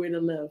another way to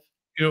live?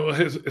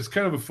 It's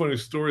kind of a funny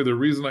story. The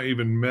reason I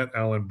even met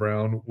Alan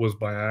Brown was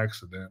by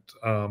accident.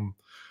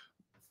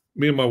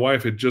 Me and my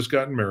wife had just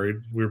gotten married.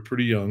 We were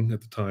pretty young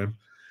at the time.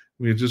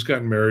 We had just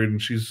gotten married, and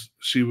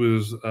she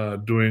was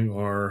doing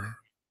our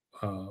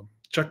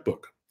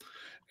checkbook,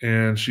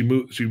 and she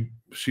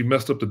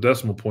messed up the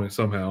decimal point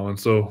somehow, and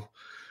so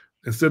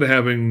instead of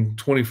having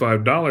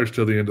 $25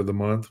 till the end of the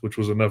month, which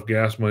was enough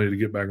gas money to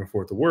get back and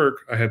forth to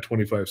work, I had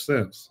 25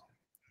 cents,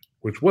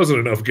 which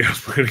wasn't enough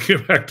gas money to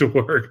get back to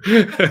work.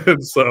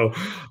 And so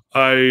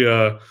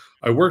I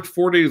worked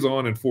 4 days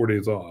on and 4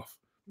 days off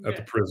at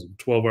the prison,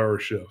 12-hour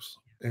shifts.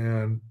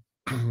 And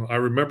I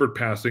remembered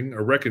passing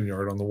a wrecking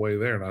yard on the way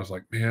there. And I was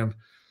like,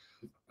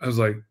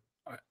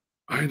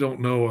 I don't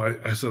know.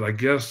 I said, I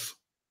guess,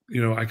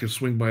 I could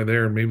swing by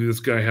there and maybe this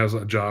guy has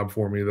a job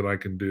for me that I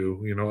can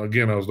do.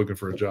 Again, I was looking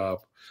for a job.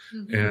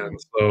 And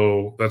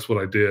so that's what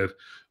I did.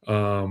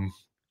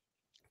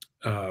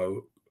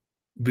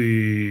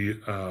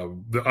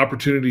 The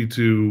opportunity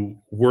to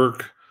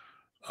work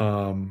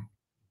and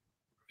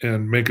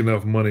make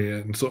enough money,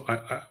 and so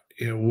I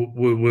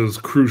was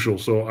crucial.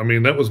 So I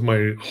mean, that was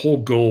my whole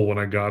goal when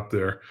I got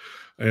there.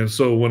 And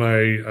so when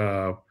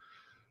I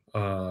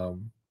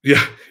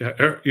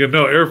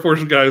Air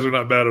Force guys are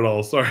not bad at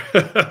all. Sorry.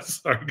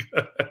 Sorry.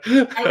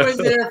 I was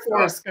Air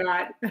Force,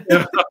 Scott.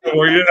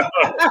 Well, yeah.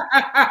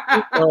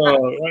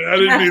 I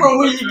didn't mean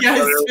what you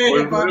guys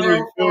say about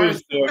Air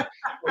Force.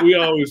 We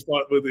always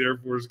fought with the Air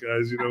Force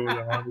guys, with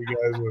the Army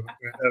guys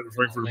at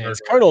Frankfurt America.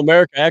 Is Colonel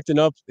America acting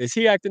up? Is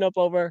he acting up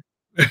over?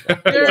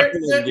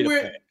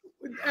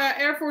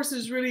 Air Force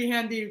is really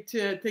handy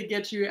to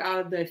get you out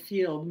of the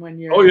field when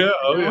you're. Oh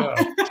yeah.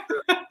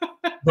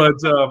 But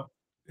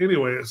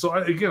anyway, so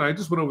I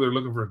just went over there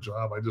looking for a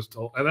job. I just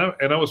told, and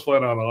I was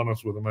flat out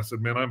honest with him. I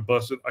said, "Man, I'm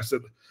busted." I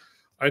said,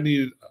 "I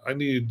need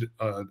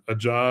a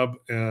job,"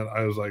 and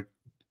I was like,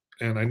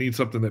 "And I need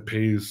something that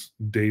pays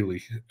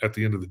daily at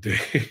the end of the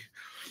day."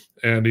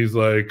 And he's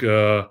like,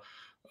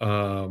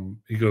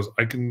 he goes,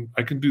 "I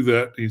can do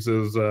that." He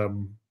says,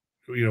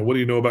 "What do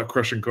you know about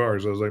crushing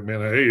cars?" I was like,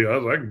 "Man,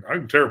 I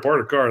can tear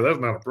apart a car. That's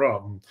not a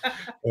problem."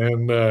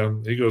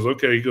 And he goes,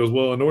 "Okay." He goes,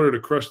 "Well, in order to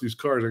crush these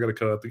cars, I got to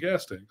cut out the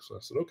gas tank." So I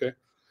said, "Okay."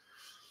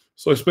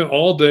 So I spent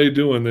all day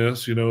doing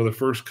this, the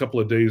first couple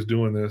of days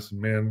doing this.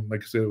 And man,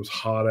 like I said, it was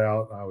hot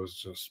out. I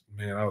was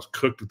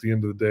cooked at the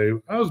end of the day.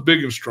 I was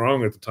big and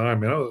strong at the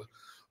time, man.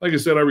 Like I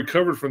said, I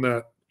recovered from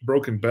that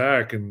broken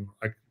back, and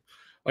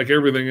like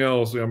everything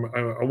else,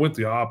 I went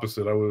the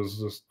opposite. I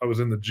was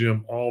in the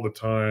gym all the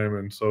time.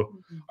 And so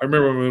I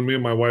remember when me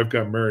and my wife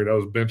got married, I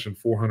was benching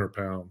 400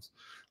 pounds.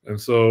 And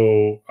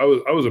so I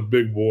was a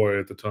big boy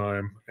at the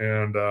time.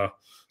 And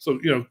so,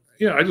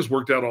 yeah, I just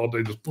worked out all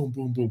day, just boom,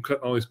 boom, boom,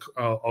 cutting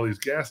all these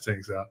gas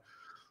tanks out.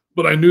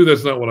 But I knew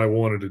that's not what I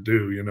wanted to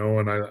do, you know.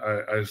 And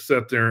I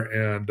sat there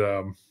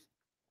and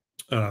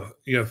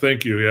yeah,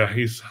 thank you. Yeah,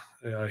 he's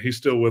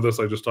still with us.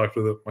 I just talked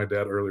with my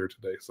dad earlier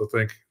today, so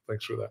thanks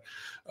for that.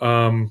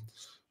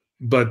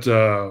 But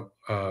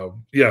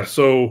yeah,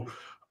 so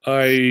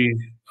I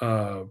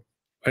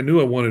I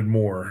knew I wanted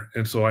more,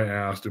 and so I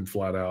asked him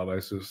flat out. I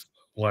says,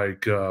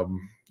 like,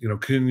 you know,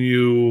 could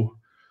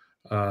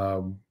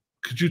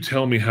you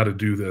tell me how to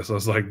do this? I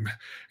was like,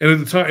 and at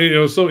the time, you know,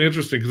 it was so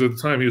interesting because at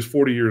the time he was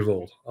 40 years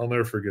old. I'll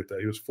never forget that.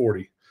 He was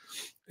 40,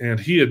 and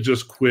he had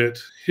just quit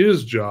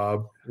his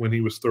job when he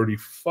was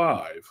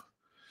 35.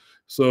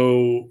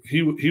 So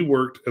he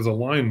worked as a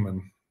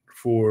lineman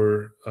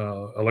for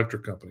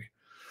electric company,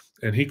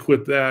 and he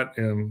quit that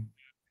and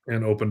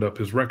opened up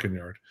his wrecking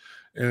yard.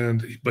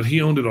 But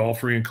he owned it all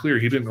free and clear.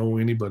 He didn't owe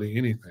anybody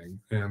anything.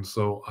 And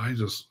so I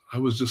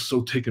was just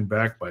so taken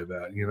back by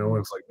that. You know,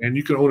 it's like, man,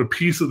 you can own a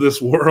piece of this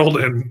world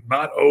and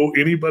not owe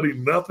anybody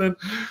nothing.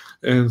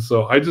 And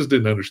so I just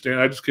didn't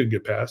understand. I just couldn't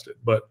get past it.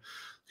 But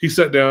he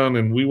sat down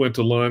and we went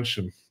to lunch,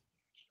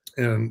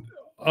 and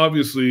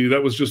obviously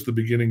that was just the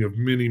beginning of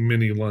many,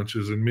 many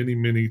lunches and many,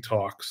 many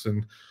talks.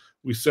 And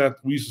we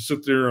used to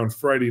sit there on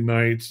Friday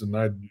nights, and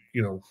I'd,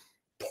 you know,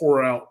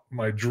 pour out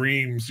my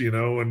dreams, you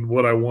know, and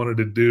what I wanted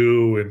to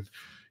do. And,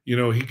 you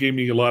know, he gave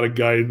me a lot of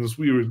guidance.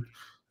 We would,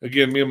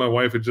 again, me and my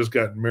wife had just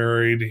gotten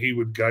married. He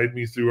would guide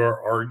me through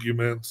our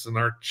arguments and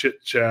our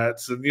chit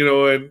chats, and, you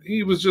know, and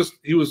he was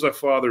a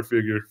father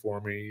figure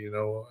for me, you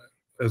know,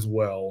 as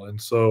well.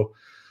 And so,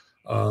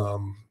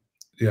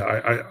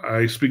 yeah,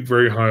 I speak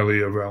very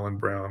highly of Alan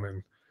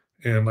Brown,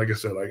 and like I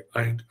said,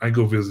 I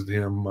go visit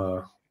him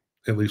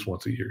at least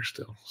once a year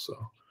still. So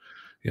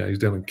yeah, he's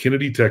down in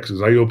Kennedy,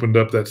 Texas. I opened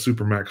up that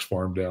Supermax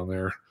farm down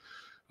there.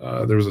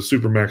 There was a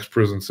Supermax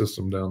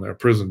prison down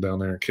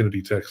there in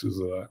Kennedy, Texas.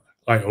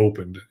 I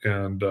opened,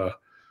 and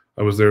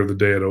I was there the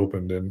day it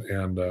opened,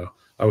 and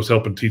I was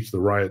helping teach the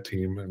riot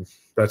team, and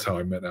that's how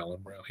I met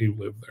Alan Brown. He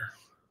lived there.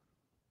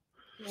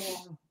 Yeah.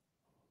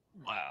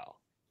 Wow.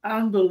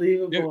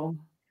 Unbelievable.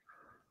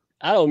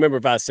 I don't remember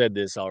if I said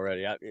this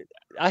already.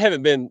 I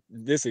haven't been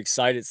this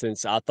excited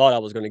since I thought I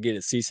was going to get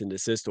a cease and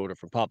desist order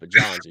from Papa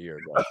John's a year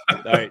ago.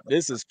 All right,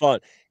 this is fun.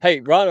 Hey,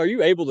 Ron, are you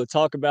good with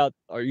talking about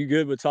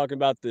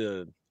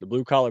the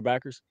blue collar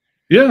backers?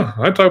 Yeah,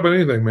 I talk about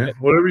anything, man.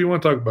 Whatever you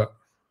want to talk about.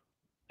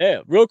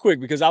 Yeah, real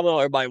quick, because I know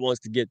everybody wants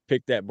to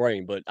pick that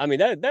brain, but I mean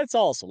that's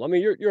awesome. I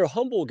mean, you're a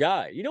humble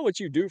guy. You know what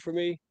you do for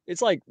me?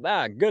 It's like,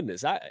 my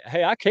goodness,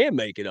 I can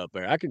make it up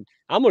there.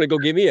 I'm gonna go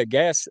get me a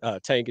gas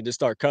tank and just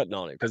start cutting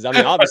on it, because I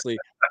mean, obviously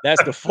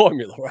that's the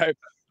formula, right?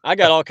 I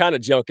got all kind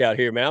of junk out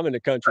here, man. I'm in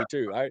the country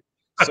too, right?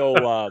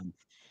 So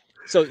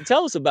so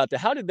tell us about that.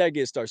 How did that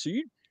get started? So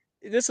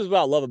this is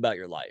what I love about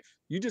your life.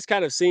 You just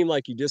kind of seem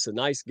like you're just a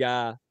nice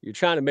guy. You're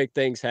trying to make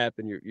things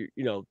happen.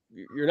 You're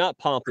not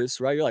pompous,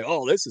 right? You're like,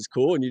 oh, this is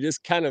cool. And you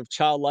just kind of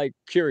childlike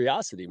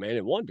curiosity, man,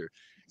 and wonder.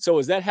 So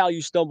is that how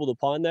you stumbled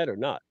upon that or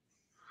not?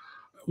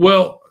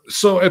 Well,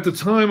 so at the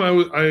time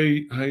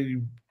I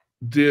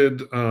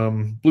did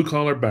blue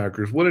collar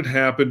backers. What had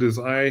happened is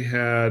I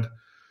had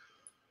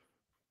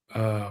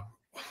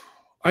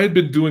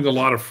been doing a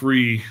lot of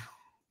free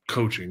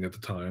coaching at the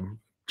time,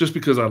 just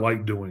because I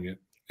liked doing it.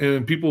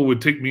 And people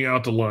would take me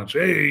out to lunch.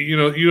 Hey, you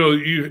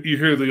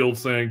hear the old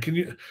saying,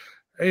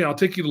 hey, I'll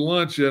take you to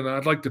lunch and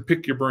I'd like to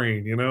pick your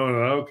brain, you know? And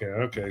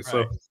okay. Right.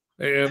 So,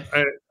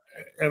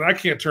 and I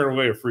can't turn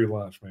away a free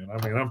lunch, man. I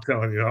mean, I'm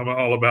telling you, I'm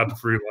all about the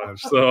free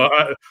lunch. So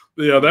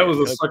that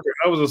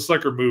was a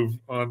sucker move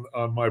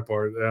on my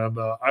part. And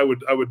I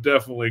would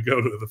definitely go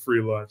to the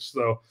free lunch.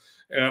 So,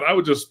 and I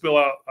would just spill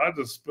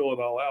it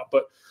all out.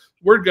 But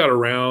word got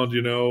around,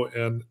 you know,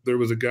 and there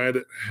was a guy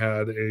that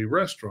had a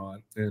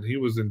restaurant, and he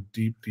was in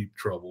deep, deep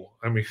trouble.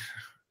 I mean,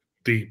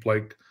 deep,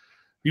 like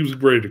he was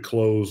ready to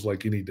close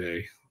like any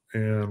day.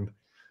 And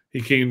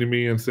he came to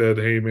me and said,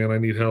 hey, man, I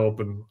need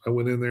help. And I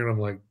went in there and I'm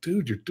like,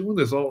 dude, you're doing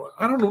this all.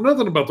 I don't know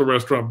nothing about the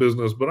restaurant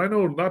business, but I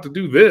know not to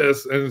do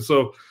this. And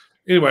so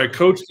anyway, I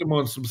coached him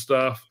on some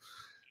stuff.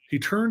 He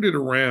turned it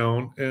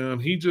around,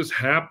 and he just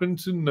happened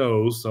to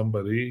know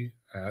somebody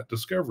at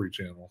Discovery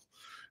Channel.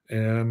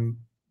 And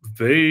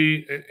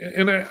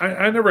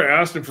I never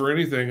asked him for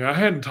anything. I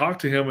hadn't talked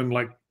to him in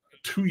like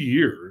 2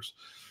 years.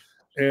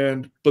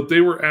 But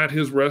they were at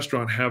his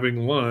restaurant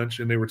having lunch,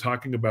 and they were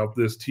talking about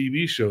this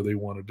TV show they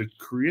wanted to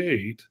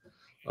create,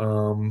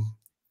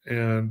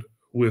 and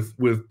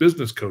with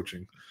business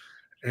coaching.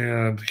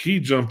 And he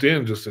jumped in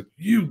and just said,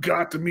 you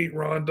got to meet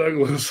Ron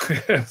Douglas.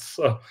 And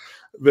so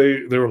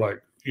they were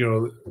like, you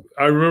know,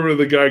 I remember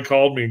the guy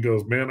called me and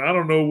goes, man, I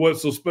don't know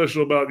what's so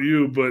special about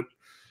you, but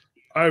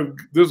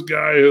this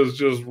guy is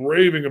just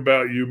raving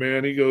about you,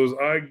 man. He goes,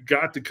 I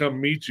got to come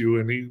meet you.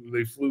 And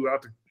they flew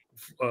out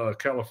to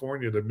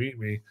California to meet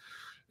me,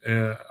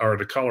 or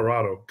to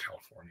Colorado,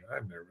 California.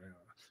 I've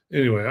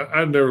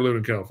never lived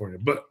in California,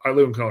 but I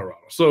live in Colorado.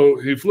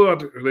 So they flew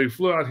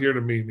out here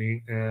to meet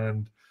me.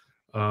 And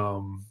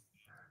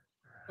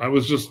I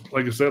was just,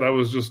 like I said, I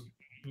was just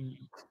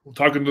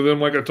talking to them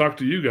like I talked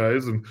to you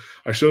guys, and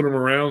I showed them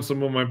around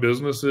some of my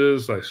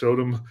businesses. I showed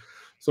them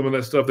some of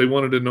that stuff. They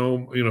wanted to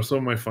know, some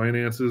of my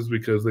finances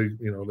because they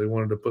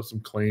wanted to put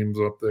some claims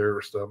up there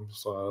or stuff.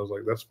 So I was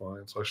like, that's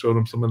fine. So I showed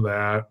them some of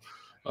that.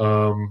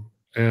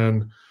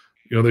 And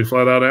they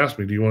flat out asked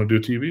me, do you want to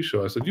do a TV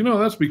show? I said,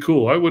 that'd be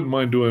cool. I wouldn't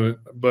mind doing it.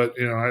 But,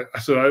 I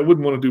said, I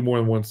wouldn't want to do more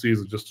than one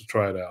season just to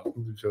try it out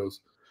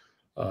because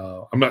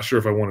I'm not sure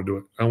if I want to do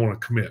it. I want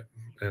to commit.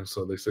 And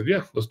so they said,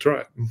 yeah, let's try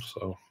it.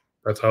 So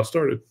that's how it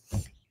started.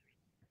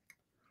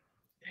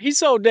 He's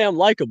so damn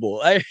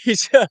likable.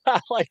 He's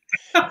like,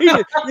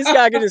 this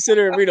guy can just sit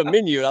there and read a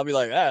menu, and I'll be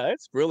like,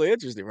 that's really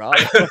interesting, Rob.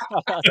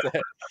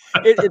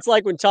 It's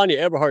like when Tanya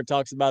Eberhardt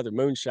talks about the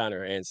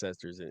moonshiner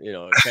ancestors, and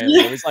family.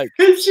 Yeah, It's like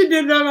she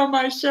did that on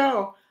my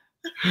show.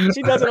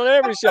 She does it on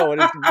every show, and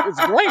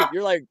it's great.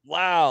 You're like,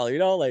 wow,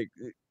 like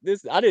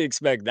this. I didn't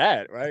expect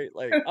that, right?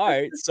 Like, all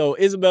right. So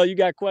Isabel, you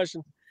got a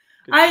question?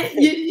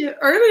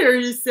 Earlier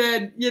you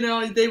said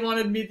they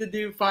wanted me to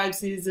do 5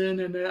 seasons,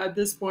 and at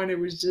this point it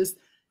was just.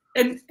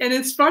 And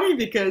it's funny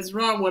because,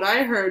 Ron, what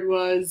I heard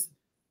was,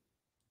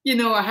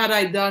 had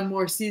I done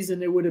more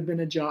season, it would have been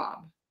a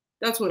job.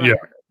 That's what I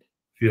heard.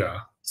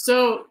 Yeah.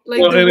 So,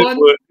 like,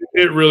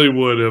 it really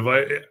would have.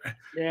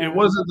 It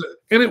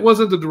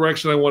wasn't the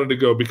direction I wanted to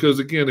go because,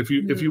 again, if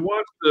you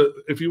watch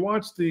the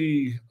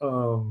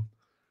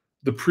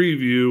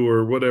preview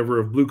or whatever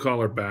of Blue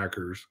Collar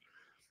Backers,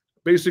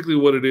 basically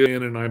what it is,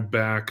 and I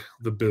back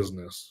the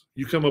business.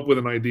 You come up with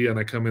an idea, and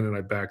I come in and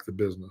I back the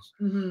business.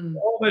 Mm-hmm.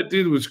 All that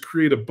did was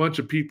create a bunch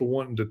of people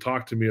wanting to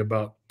talk to me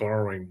about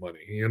borrowing money.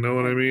 You know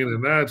what I mean?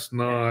 And that's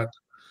not.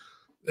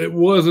 It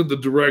wasn't the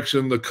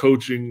direction, the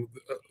coaching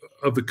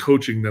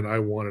that I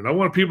wanted. I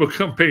want people to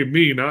come pay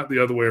me, not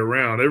the other way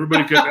around.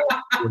 Everybody can ask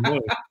for money.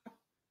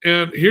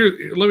 And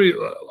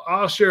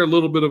I'll share a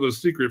little bit of a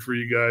secret for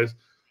you guys.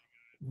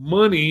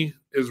 Money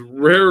is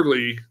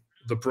rarely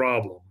the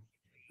problem.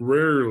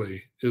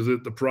 Rarely is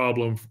it the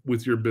problem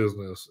with your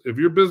business. If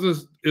your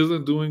business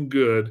isn't doing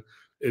good,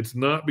 it's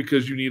not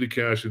because you need a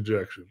cash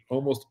injection.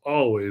 Almost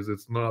always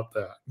it's not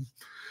that.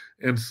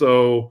 And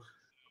so,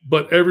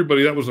 but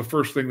everybody, that was the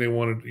first thing they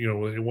wanted,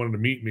 when they wanted to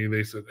meet me.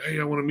 They said,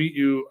 hey, I want to meet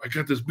you. I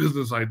got this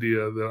business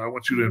idea that I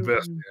want you to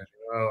invest in.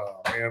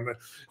 Oh, man.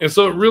 And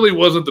so it really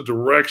wasn't the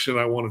direction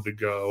I wanted to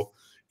go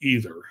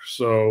either.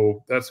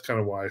 So that's kind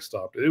of why I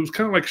stopped. It was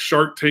kind of like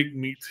Shark Tank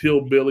meets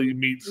Hillbilly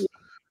meets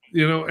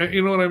you know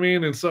what I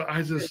mean? And so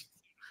I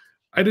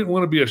didn't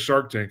want to be a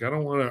Shark Tank. I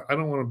don't want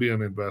to be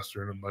an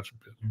investor in a bunch of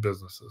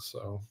businesses.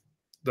 So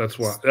that's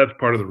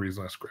part of the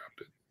reason I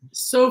scrapped it.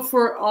 So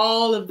for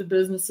all of the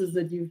businesses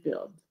that you've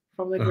built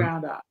from the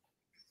ground up,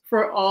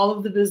 for all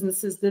of the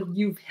businesses that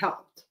you've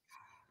helped,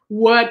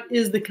 what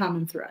is the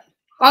common thread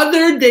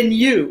other than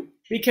you?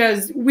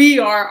 Because we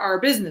are our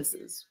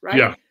businesses, right?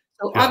 Yeah.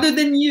 So other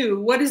than you,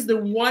 what is the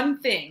one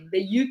thing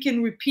that you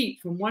can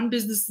repeat from one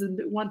business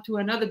to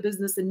another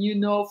business and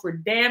for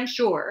damn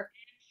sure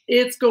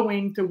it's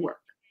going to work?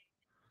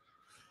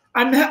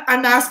 I'm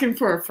asking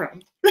for a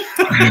friend.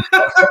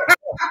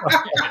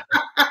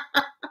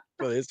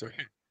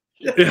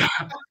 Yeah.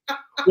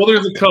 Well,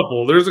 there's a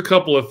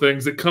couple of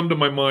things that come to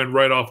my mind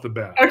right off the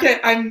bat.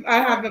 Okay, I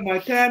have my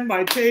pen,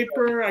 my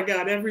paper, I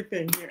got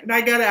everything here, and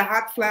I got a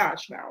hot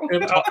flash now.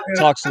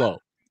 Talk slow.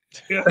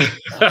 Yeah.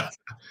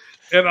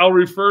 And I'll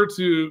refer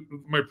to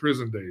my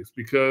prison days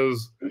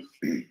because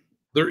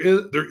there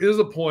is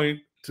a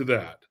point to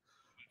that.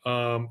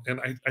 And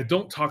I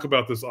don't talk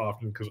about this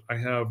often because I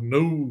have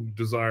no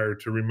desire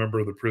to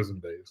remember the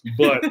prison days.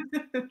 But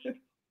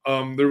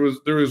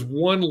there is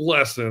one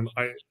lesson.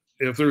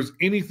 If there's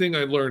anything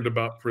I learned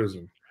about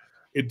prison,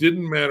 it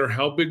didn't matter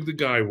how big the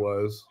guy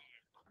was,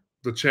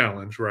 the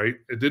challenge, right?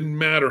 It didn't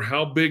matter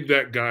how big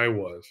that guy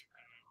was.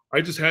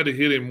 I just had to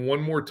hit him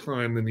one more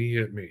time than he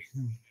hit me.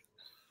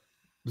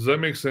 Does that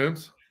make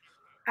sense?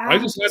 Absolutely.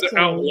 I just had to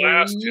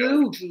outlast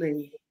him.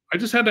 I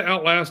just had to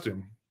outlast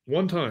him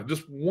one time,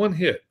 just one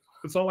hit.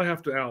 That's all I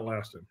have to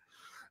outlast him.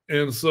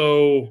 And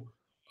so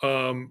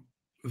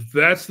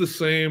that's the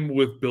same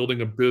with building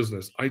a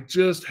business. I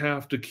just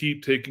have to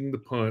keep taking the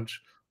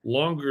punch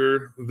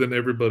longer than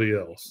everybody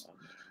else.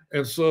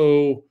 And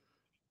so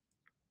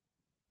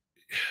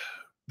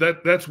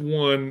that's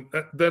one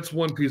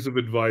piece of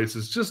advice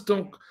is just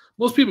don't.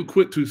 Most people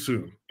quit too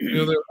soon.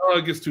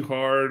 It gets too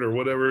hard or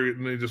whatever,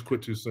 and they just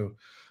quit too soon.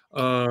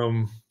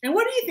 And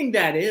what do you think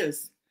that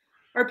is?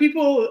 Are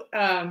people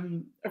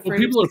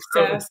afraid of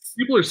success?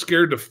 People are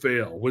scared to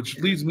fail, which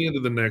leads me into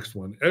the next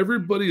one.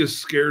 Everybody is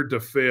scared to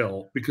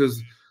fail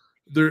because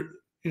they're,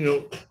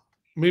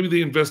 maybe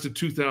they invested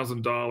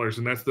 $2,000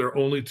 and that's their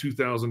only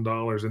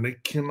 $2,000 and they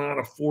cannot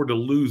afford to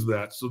lose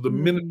that. So the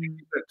minute they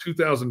get that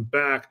 $2,000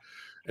 back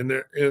and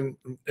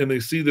they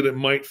see that it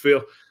might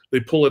fail, they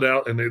pull it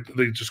out and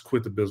they just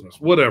quit the business.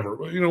 Whatever,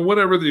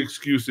 whatever the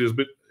excuse is.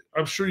 But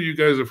I'm sure you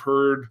guys have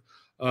heard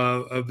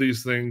of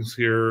these things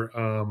here.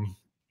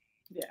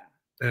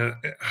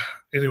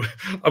 Anyway,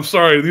 I'm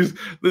sorry.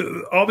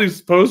 All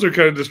these posts are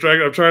kind of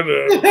distracting. I'm trying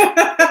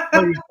to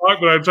let me talk,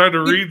 but I'm trying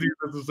to read these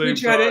at the same time.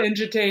 We try to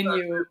entertain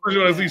you.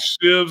 Especially when I see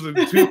shivs and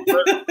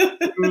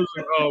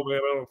toothbrushes. Oh man,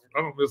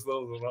 I don't miss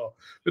those at all.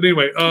 But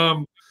anyway,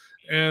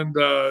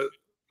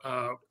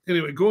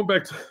 anyway, going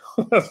back to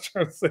what I was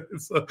trying to say,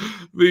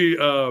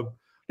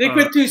 they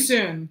quit too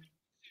soon.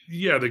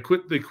 Yeah, they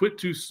quit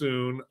too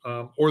soon,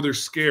 or they're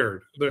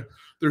scared.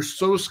 They're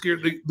so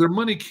scared. Their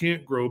money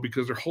can't grow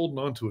because they're holding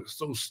on to it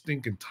so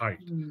stinking tight.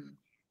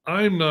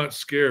 I'm not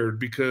scared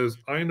because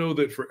I know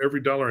that for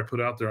every dollar I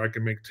put out there, I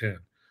can make 10.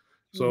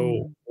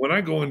 So when I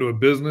go into a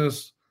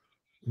business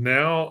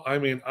now, I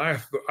mean, I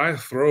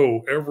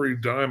throw every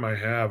dime I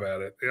have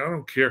at it. I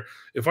don't care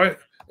if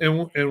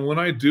and when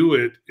I do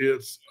it,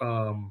 it's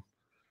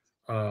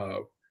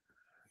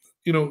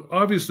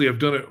obviously I've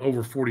done it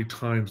over 40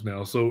 times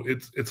now, so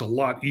it's a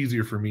lot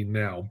easier for me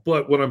now.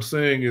 But what I'm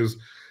saying is,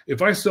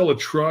 if I sell a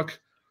truck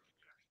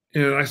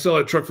and I sell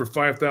that truck for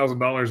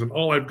 $5,000 and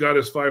all I've got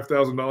is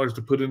 $5,000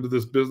 to put into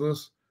this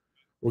business,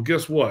 well,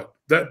 guess what?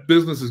 That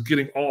business is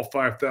getting all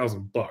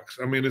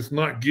 $5,000. I mean, it's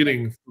not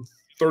getting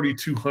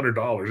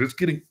 $3,200. It's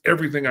getting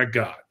everything I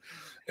got.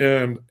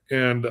 And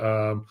in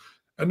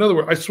other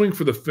words, I swing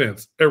for the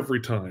fence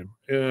every time,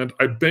 and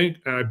I bank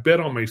and I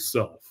bet on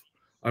myself.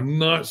 I'm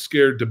not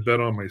scared to bet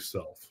on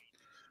myself.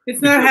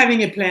 It's not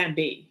having a plan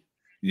B.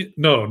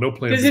 No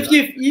plan B. Because if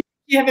you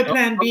have a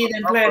plan B,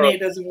 then plan A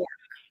doesn't work.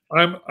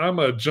 I'm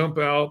a jump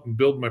out and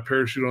build my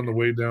parachute on the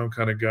way down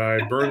kind of guy.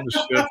 Burn the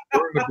ship,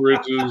 burn the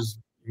bridges.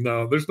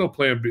 No, there's no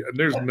plan B.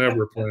 There's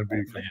never a plan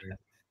B for me.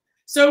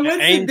 So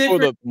what's aim the for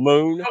the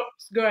moon. Oh,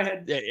 go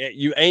ahead.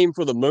 You aim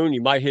for the moon,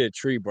 you might hit a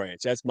tree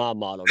branch. That's my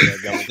motto.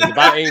 Because if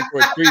I aim for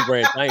a tree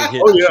branch, I ain't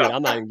hitting shit.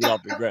 I'm not even get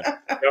off the ground.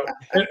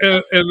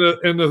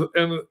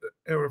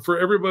 And for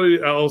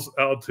everybody else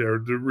out there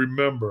to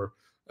remember,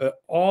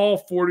 all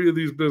 40 of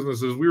these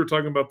businesses, we were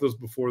talking about this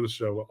before the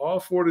show. All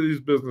 40 of these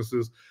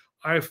businesses,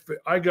 I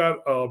got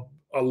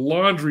a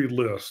laundry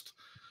list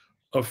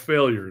of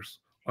failures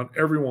on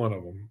every one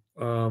of them.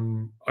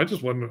 I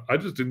just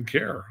didn't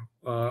care.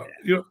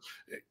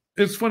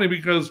 It's funny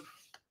because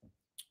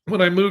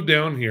when I moved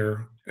down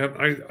here, and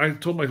I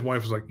told my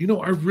wife, I was like,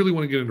 I really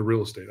want to get into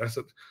real estate. I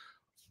said,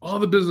 all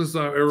the business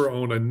I've ever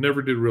owned, I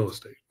never did real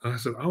estate. And I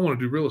said, I want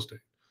to do real estate.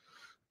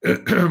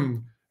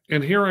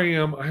 And here I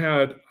am.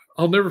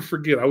 I'll never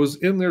forget. I was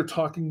in there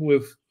talking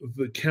with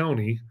the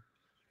county,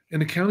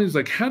 and the county's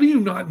like, how do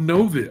you not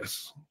know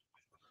this?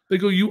 They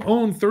go, you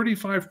own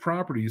 35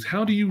 properties.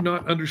 How do you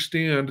not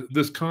understand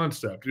this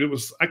concept?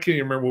 I can't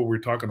even remember what we were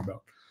talking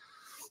about.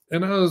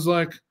 And I was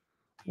like,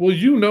 well,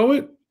 you know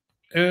it,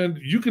 and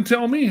you can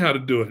tell me how to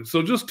do it.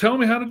 So just tell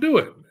me how to do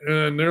it.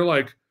 And they're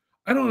like,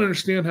 I don't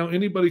understand how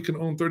anybody can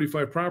own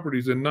 35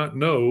 properties and not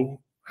know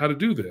how to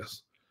do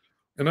this.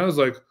 And I was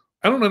like,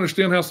 I don't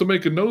understand how somebody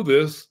can know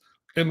this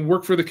and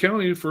work for the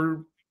county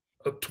for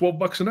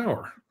 $12 an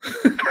hour.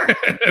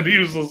 And he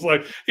was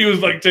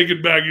like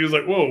taken back. He was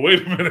like, whoa,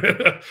 wait a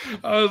minute.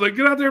 I was like,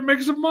 get out there and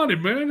make some money,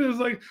 man. It's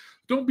like,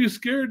 don't be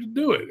scared to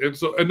do it. And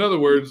so, in other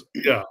words,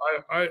 yeah,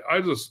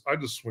 I just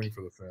swing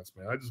for the fence,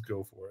 man. I just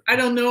go for it. I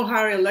don't know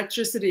how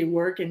electricity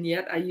works, and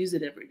yet I use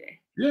it every day.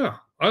 Yeah,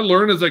 I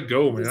learn as I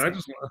go, man.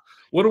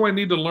 What do I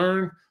need to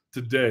learn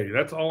today?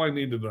 That's all I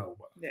need to know.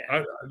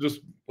 Yeah.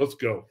 Let's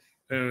go.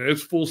 And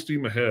it's full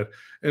steam ahead.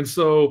 And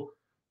so,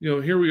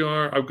 here we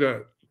are. I've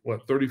got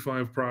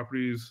 35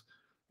 properties.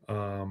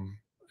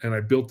 And I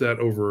built that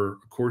over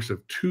a course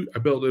of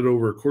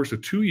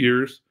 2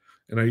 years,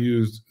 and I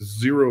used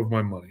zero of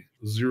my money.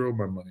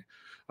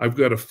 I've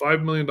got a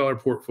 $5 million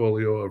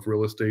portfolio of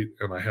real estate,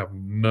 and I have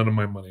none of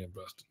my money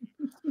invested.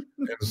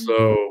 And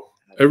so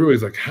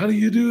everybody's like, how do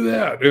you do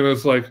that? And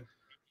it's like,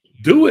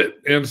 do it.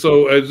 And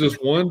so it's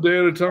just one day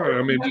at a time.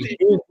 I mean, just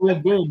boom,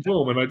 boom, boom,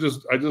 boom. And I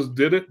just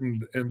did it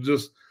and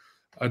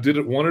I did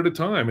it one at a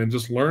time and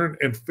just learned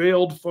and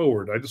failed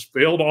forward. I just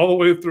failed all the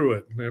way through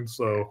it. And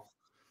so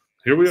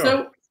here we are.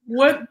 So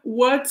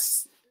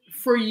what's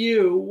for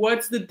you,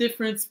 what's the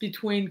difference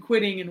between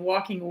quitting and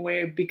walking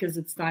away because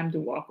it's time to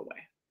walk away?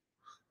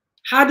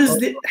 How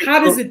does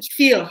it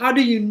feel? How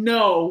do you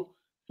know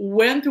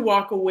when to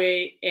walk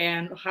away,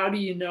 and how do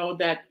you know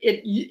that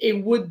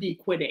it would be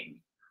quitting?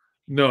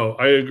 No,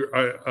 I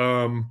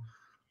agree.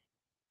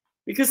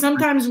 Because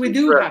sometimes we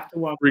do have to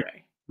walk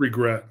away.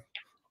 Regret.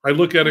 I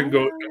look at it and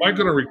go, am I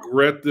going to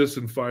regret this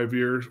in 5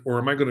 years, or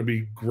am I going to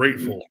be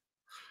grateful?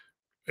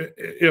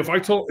 If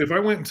I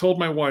went and told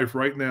my wife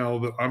right now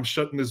that I'm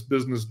shutting this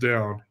business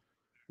down,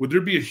 would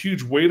there be a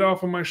huge weight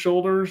off of my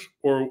shoulders,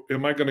 or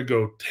am I going to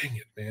go, dang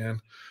it, man?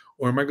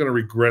 Or am I going to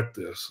regret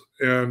this?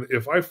 And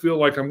if I feel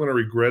like I'm going to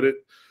regret it,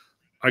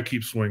 I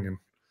keep swinging.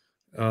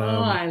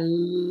 I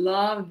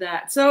love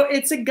that. So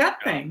it's a gut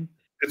thing.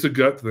 It's a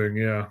gut thing,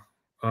 yeah.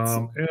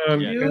 And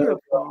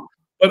beautiful.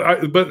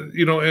 But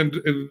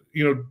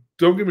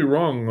don't get me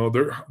wrong though.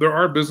 There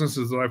are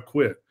businesses that I've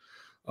quit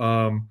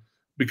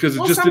because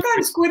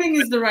sometimes quitting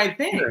is the right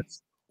thing.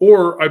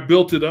 Or I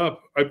built it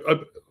up.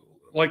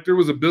 Like there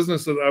was a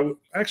business that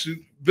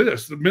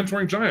the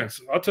Mentoring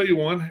Giants. I'll tell you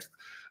one.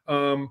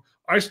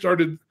 I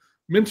started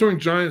Mentoring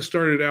Giants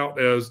started out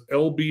as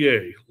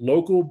LBA,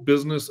 Local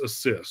Business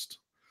Assist.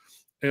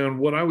 And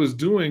what I was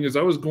doing is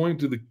I was going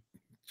to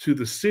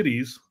the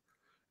cities,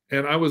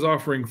 and I was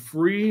offering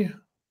free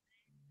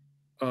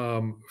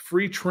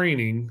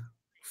training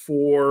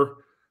for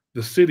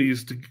the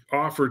cities to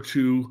offer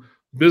to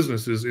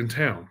businesses in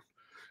town.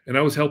 And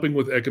I was helping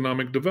with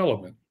economic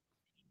development.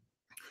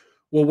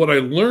 Well, what I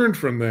learned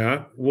from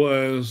that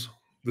was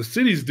the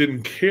cities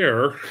didn't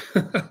care,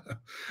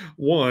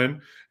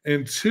 one,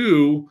 and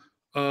two,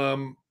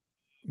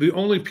 the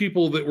only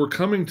people that were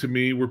coming to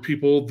me were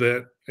people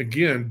that,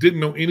 again, didn't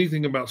know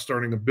anything about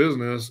starting a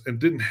business and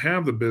didn't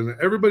have the business.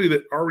 Everybody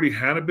that already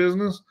had a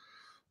business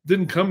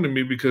didn't come to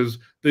me because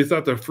they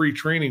thought the free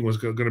training was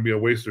going to be a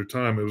waste of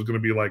time. It was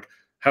going to be like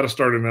how to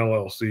start an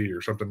LLC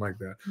or something like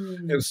that.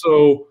 And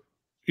so,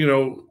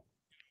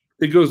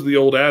 it goes to the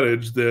old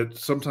adage that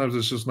sometimes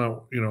it's just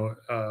not,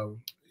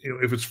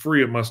 if it's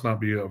free, it must not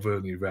be of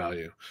any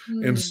value.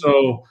 And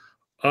so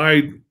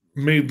I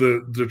made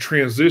the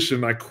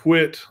transition. I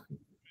quit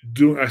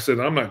I said,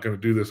 I'm not going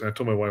to do this. And I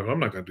told my wife, I'm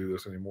not going to do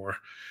this anymore.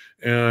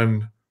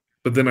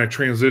 But then I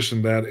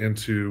transitioned that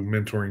into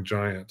Mentoring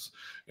Giants.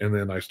 And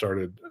then I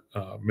started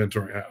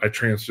mentoring.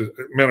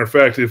 Matter of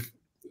fact,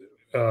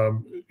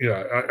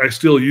 I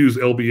still use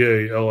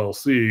LBA,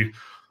 LLC,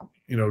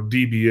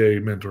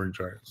 DBA Mentoring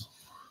Giants.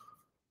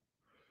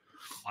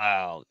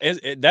 Wow,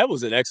 that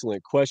was an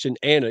excellent question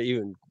and an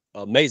even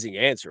amazing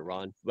answer,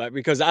 Ron. Right?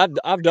 Because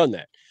I've done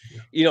that.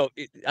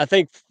 I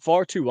think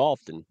far too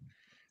often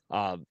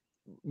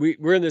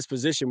we're in this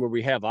position where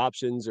we have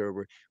options,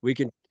 or we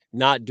can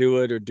not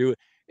do it or do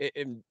it.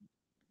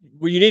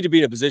 You need to be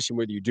in a position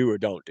where you do or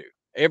don't do.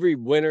 Every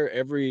winner,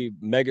 every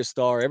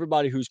megastar,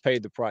 everybody who's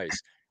paid the price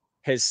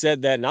has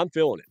said that, and I'm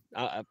feeling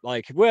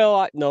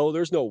it. No,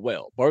 there's no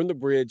well. Burn the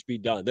bridge, be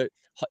done.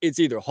 It's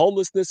either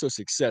homelessness or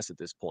success at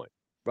this point,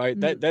 right?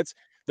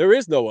 There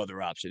is no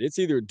other option. It's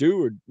either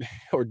do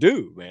or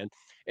do, man.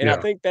 And I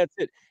think that's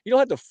it. You don't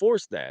have to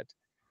force that,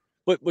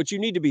 but you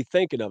need to be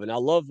thinking of it. And I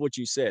love what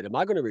you said. Am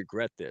I going to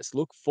regret this?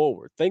 Look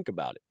forward. Think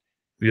about it.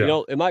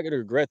 Yeah. Am I going to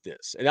regret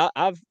this? And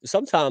I've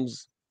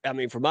sometimes,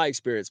 from my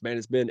experience, man,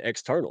 it's been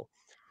external.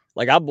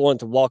 Like, I wanted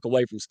to walk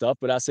away from stuff,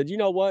 but I said, you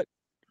know what?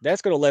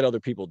 That's going to let other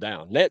people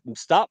down. That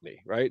stopped me,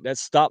 right? That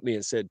stopped me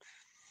and said,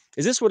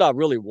 is this what I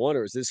really want,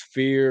 or is this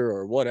fear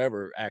or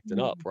whatever acting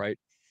up, right?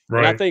 And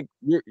I Right. think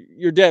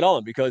you're dead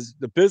on, because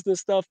the business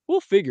stuff,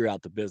 we'll figure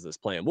out the business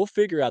plan. We'll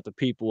figure out the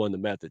people and the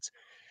methods.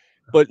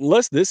 But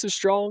unless this is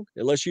strong,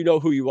 unless you know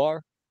who you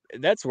are,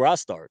 that's where I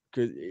start.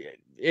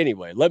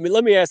 Anyway, let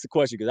me ask the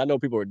question, because I know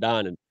people are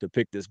dying to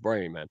pick this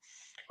brain, man.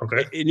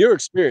 Okay. In your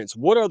experience,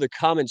 what are the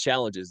common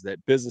challenges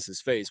that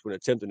businesses face when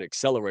attempting to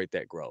accelerate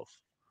that growth?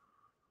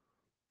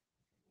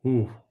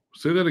 Ooh,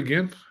 say that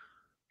again.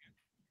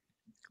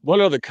 What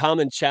are the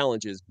common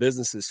challenges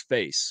businesses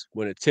face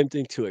when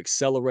attempting to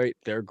accelerate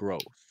their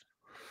growth?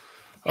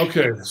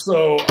 Okay,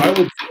 so I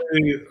would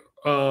say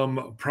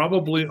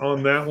probably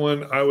on that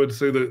one, I would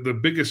say that the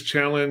biggest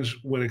challenge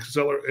when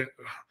accelerate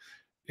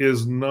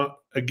is not,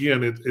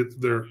 again,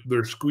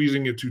 they're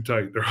squeezing it too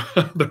tight.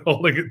 They're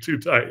holding it too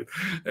tight,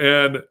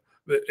 and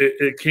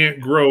it can't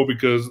grow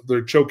because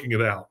they're choking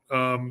it out.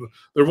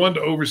 They're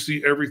wanting to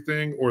oversee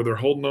everything, or they're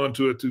holding on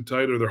to it too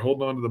tight, or they're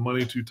holding on to the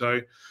money too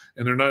tight,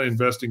 and they're not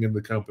investing in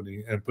the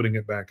company and putting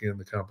it back in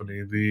the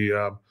company.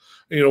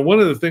 One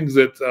of the things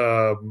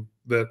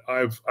that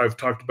I've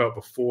talked about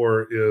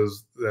before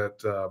is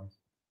that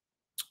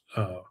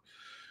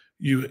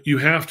you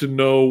have to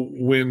know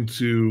when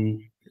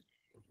to.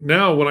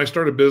 Now, when I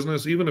start a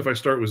business, even if I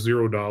start with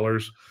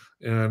 $0,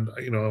 and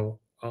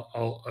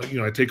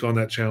I take on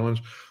that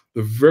challenge,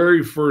 the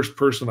very first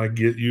person I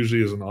get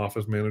usually is an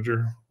office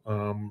manager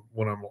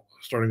when I'm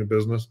starting a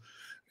business,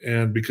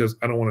 and because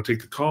I don't want to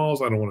take the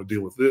calls, I don't want to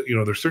deal with it.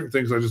 There's certain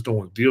things I just don't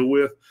want to deal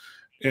with,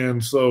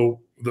 and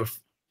so the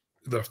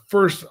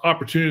first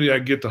opportunity I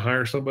get to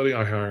hire somebody,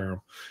 I hire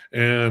them,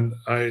 and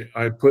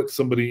I put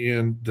somebody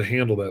in to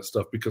handle that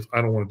stuff because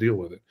I don't want to deal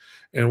with it.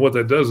 And what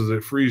that does is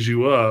it frees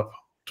you up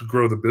to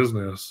grow the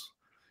business.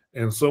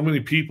 And so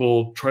many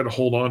people try to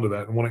hold on to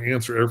that and want to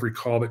answer every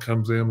call that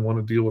comes in, want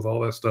to deal with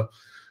all that stuff.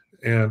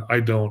 And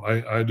I don't.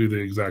 I do the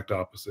exact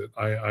opposite.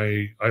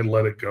 I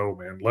let it go,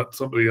 man. Let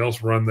somebody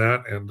else run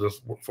that and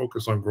just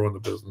focus on growing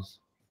the business.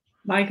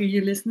 Mike, are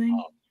you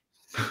listening?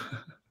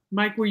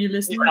 Mike, were you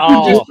listening?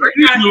 Oh.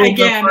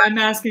 Again, I'm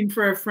asking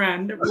for a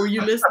friend. Were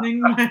you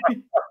listening, Mike?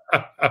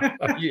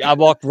 I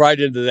walked right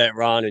into that,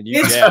 Ron, and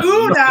it's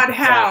who, not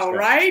how,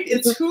 right?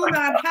 It's who,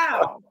 not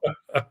how.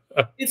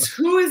 It's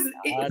who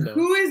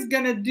is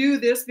going to do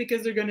this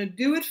because they're going to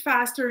do it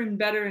faster and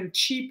better and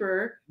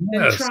cheaper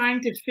than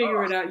trying to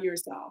figure it out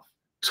yourself.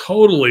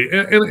 Totally.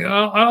 And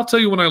I'll tell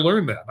you when I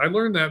learned that. I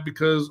learned that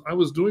because I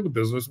was doing a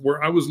business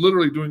where I was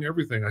literally doing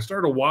everything. I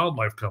started a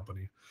wildlife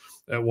company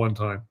at one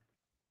time.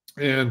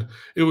 And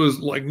it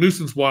was like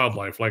nuisance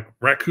wildlife, like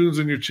raccoons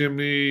in your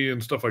chimney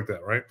and stuff like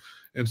that, right?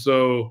 And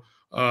so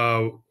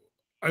I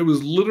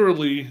was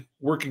literally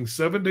working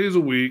 7 days a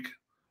week,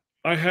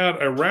 I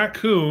had a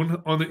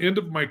raccoon on the end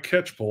of my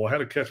catch pole. I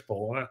had a catch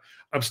pole.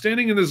 I'm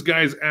standing in this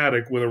guy's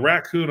attic with a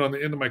raccoon on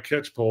the end of my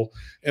catch pole,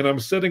 and I'm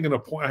setting an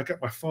appointment. I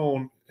got my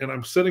phone, and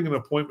I'm setting an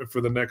appointment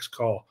for the next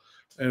call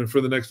and for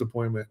the next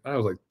appointment. I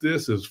was like,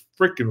 this is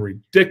freaking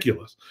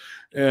ridiculous.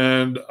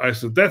 And I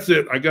said, that's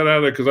it. I got out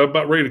of it because I'm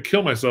about ready to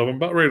kill myself. I'm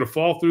about ready to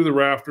fall through the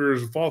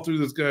rafters, fall through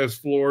this guy's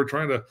floor, I'm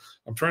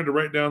trying to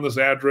write down this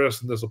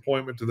address and this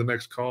appointment to the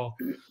next call.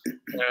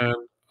 And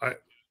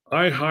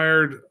I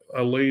hired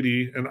a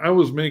lady, and I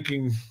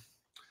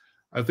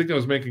think I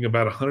was making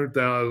about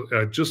 $100,000.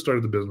 I just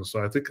started the business,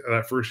 so I think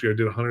that first year I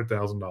did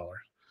 $100,000.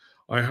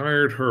 I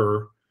hired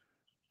her,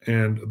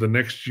 and the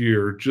next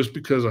year, just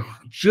because of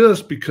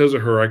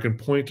her, I can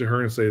point to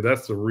her and say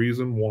that's the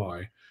reason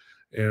why.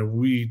 And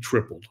we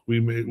tripled. We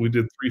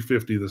did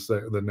 350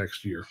 the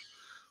next year,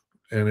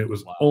 and it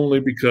was only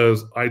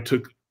because I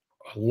took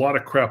a lot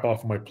of crap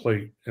off my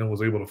plate and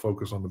was able to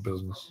focus on the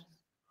business.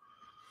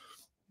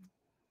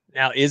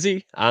 Now,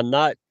 Izzy, I'm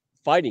not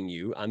fighting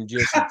you. I'm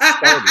just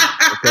starting,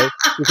 okay?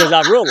 Because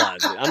I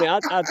realize it. I mean,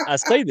 I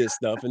say this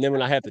stuff, and then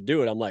when I have to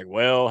do it, I'm like,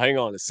 well, hang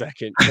on a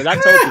second. Because I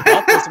told people,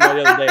 I told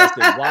somebody the other day, I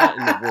said, why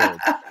in the world?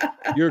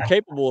 You're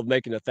capable of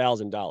making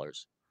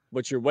 $1,000,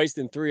 but you're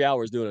wasting 3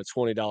 hours doing a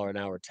 $20 an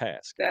hour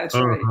task. That's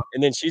right.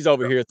 And then she's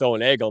over here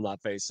throwing egg on my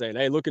face saying,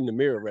 hey, look in the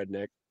mirror,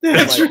 redneck.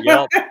 That's like,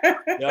 right.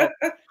 Yep.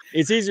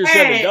 It's easier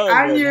said than done.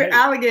 I'm your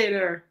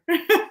alligator.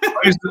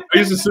 I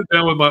used to sit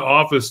down with my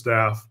office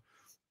staff.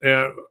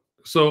 And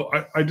so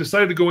I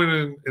decided to go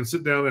in and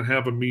sit down and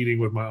have a meeting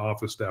with my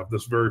office staff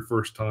this very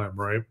first time,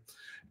 right?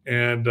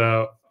 And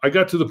I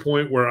got to the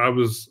point where I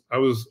was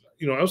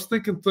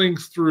thinking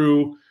things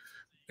through,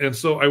 and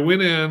so I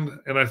went in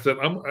and I said,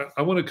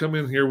 I want to come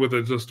in here with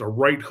just a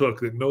right hook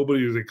that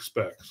nobody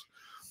expects.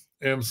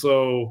 And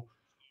so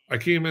I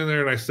came in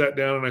there and I sat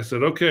down and I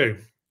said, okay,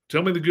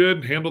 tell me the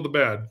good, handle the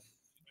bad.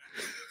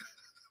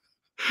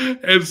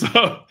 And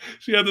so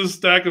she had this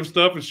stack of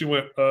stuff, and she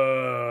went,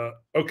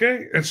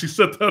 okay. And she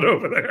set that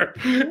over there.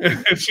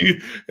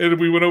 And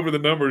we went over the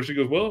numbers. She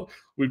goes, well,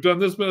 we've done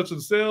this much in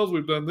sales.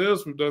 We've done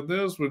this.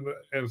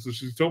 And so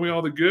she told me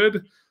all the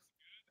good.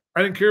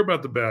 I didn't care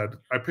about the bad.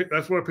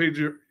 That's what I paid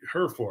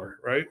her for,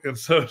 right? And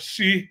so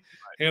she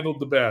handled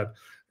the bad.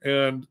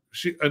 And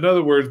in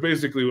other words,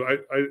 basically,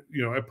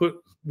 I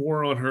put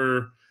more on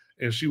her,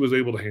 and she was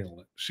able to handle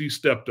it. She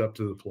stepped up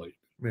to the plate.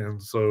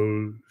 And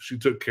so she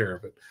took care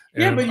of it.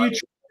 And but you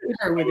trusted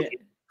her with it.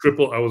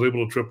 I was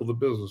able to triple the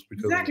business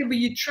because exactly. But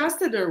you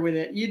trusted her with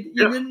it. You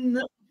didn't,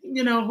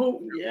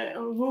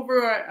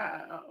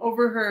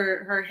 over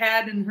her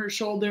head and her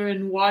shoulder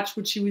and watch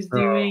what she was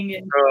doing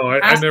and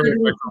I never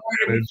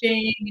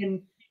everything.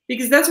 And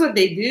because that's what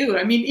they do.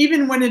 I mean,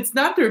 even when it's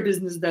not their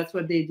business, that's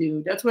what they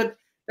do. That's what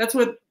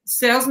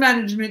sales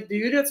management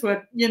do. That's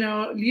what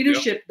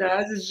leadership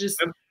does. Is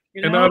just.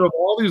 And out of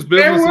all these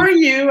businesses, where were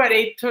you at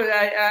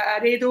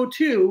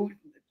 8:02?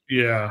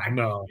 Yeah,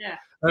 no. Yeah.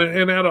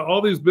 And out of all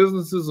these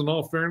businesses, in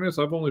all fairness,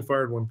 I've only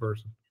fired one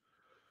person.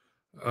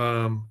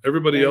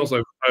 Everybody else,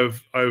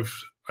 I've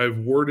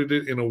worded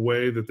it in a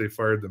way that they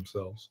fired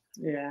themselves.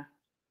 Yeah.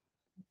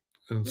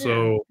 And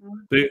so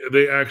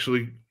they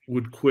actually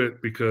would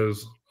quit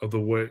because of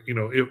the way,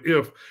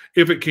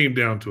 if it came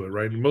down to it,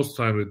 right? Most of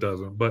the time it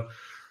doesn't, but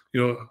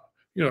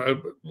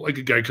like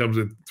a guy comes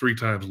in 3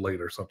 times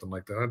late or something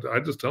like that. I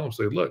just tell him,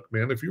 say, look,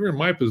 man, if you were in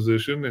my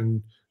position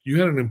and you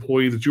had an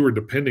employee that you were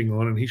depending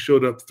on and he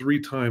showed up 3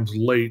 times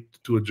late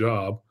to a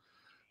job,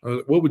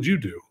 what would you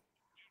do?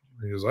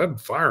 He goes, I'd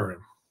fire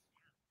him.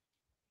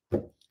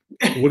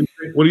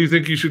 What do you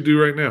think you should do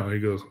right now? He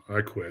goes,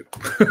 I quit.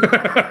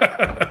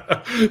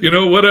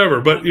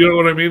 Whatever. But you know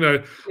what I mean?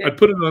 I'd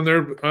put it on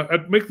there.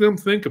 I'd make them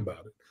think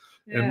about it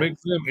and make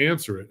them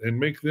answer it and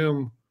make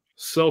them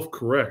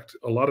self-correct.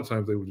 A lot of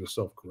times they would just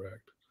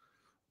self-correct.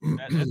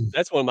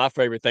 That's one of my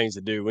favorite things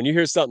to do. When you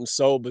hear something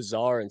so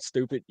bizarre and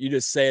stupid, you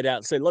just say it out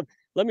and say, look,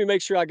 let me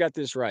make sure I got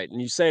this right.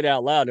 And you say it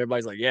out loud, and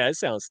everybody's like, yeah, it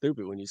sounds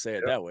stupid when you say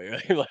it that way.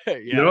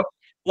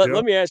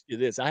 Let me ask you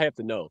this. I have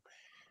to know.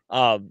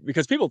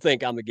 Because people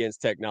think I'm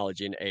against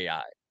technology and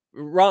AI.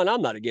 Ron,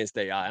 I'm not against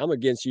AI. I'm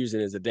against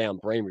using it as a damn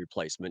brain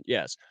replacement.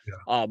 Yes.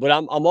 But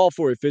I'm all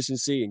for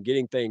efficiency and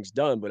getting things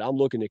done, but I'm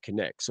looking to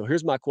connect. So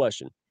here's my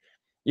question.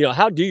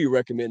 How do you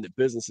recommend that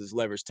businesses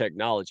leverage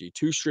technology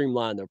to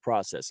streamline their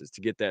processes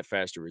to get that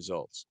faster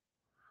results?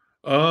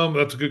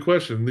 That's a good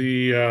question.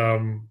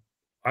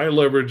 I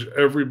leverage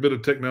every bit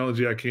of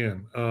technology I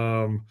can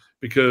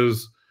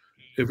because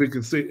if we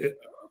can see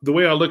the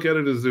way I look at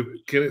it is,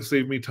 can it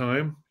save me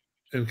time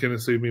and can it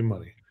save me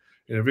money?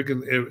 And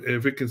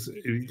if you can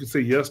say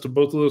yes to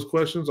both of those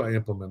questions, I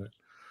implement it.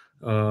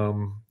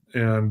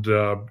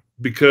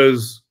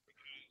 Because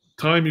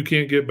time you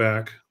can't get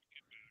back.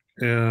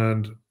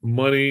 And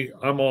money,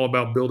 I'm all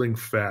about building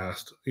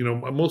fast.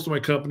 Most of my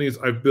companies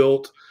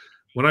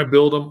when I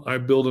build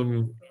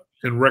them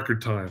in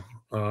record time.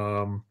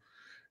 And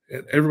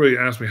everybody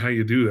asks me how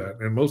you do that.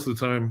 And most of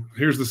the time,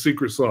 here's the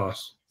secret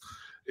sauce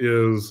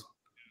is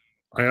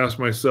I ask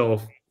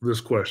myself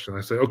this question.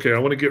 I say, okay, I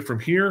want to get from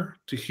here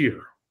to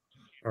here.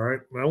 All right.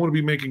 I want to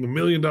be making $1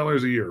 million a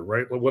year,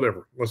 right? Well,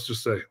 whatever. Let's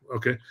just say,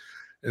 okay.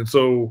 And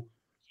so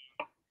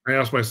I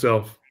asked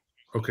myself,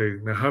 okay,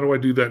 now how do I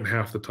do that in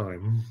half the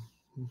time?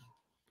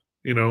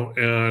 You know,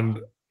 and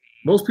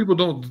most people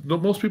don't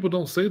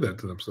say that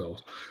to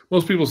themselves.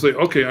 Most people say,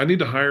 okay, I need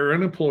to hire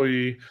an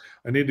employee.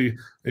 I need to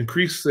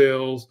increase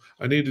sales.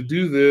 I need to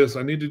do this.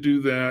 I need to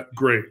do that.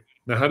 Great.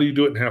 Now, how do you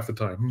do it in half the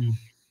time?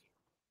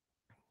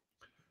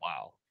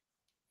 Wow.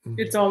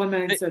 It's all a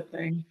mindset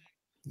thing.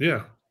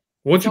 Yeah.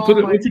 Once you put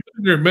it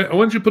in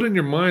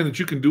your mind that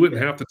you can do it in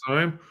half the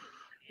time,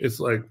 it's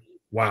like,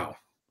 wow.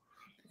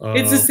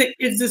 It's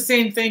the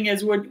same thing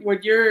as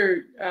what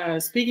you're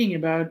speaking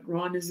about,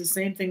 Ron, is the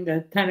same thing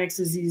that 10x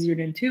is easier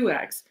than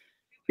 2x.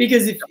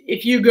 Because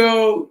if you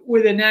go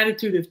with an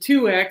attitude of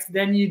 2x,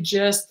 then you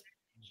just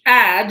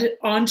add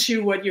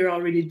onto what you're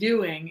already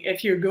doing.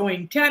 If you're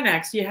going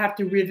 10x, you have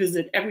to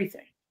revisit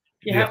everything.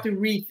 You have to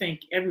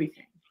rethink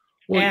everything.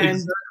 Well,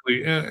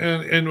 exactly.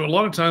 And a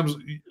lot of times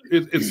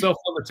it's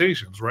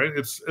self-limitations, right?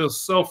 It's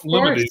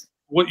self-limiting.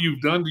 What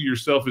you've done to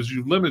yourself is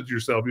you've limited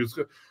yourself.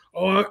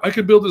 I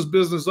can build this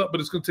business up,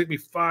 but it's going to take me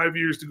 5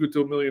 years to get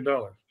to $1 million.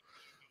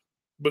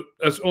 But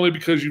that's only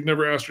because you've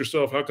never asked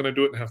yourself, how can I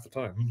do it in half the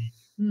time?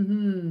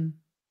 Mm-hmm.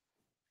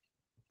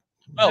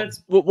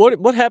 Well,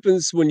 what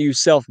happens when you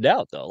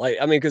self-doubt though? Like,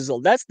 I mean, because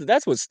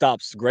that's what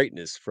stops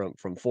greatness from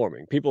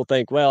forming. People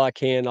think, well, I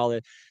can, all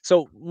that.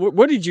 So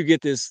where did you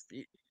get this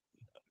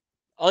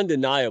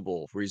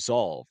undeniable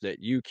resolve that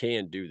you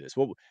can do this?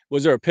 What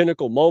was there a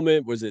pinnacle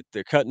moment? Was it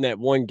the cutting that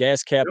one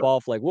gas cap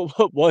off? Like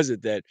what was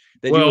it that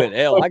you went,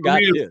 I for got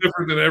me, this? it's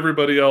different than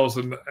everybody else,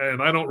 and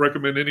I don't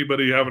recommend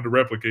anybody having to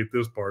replicate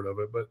this part of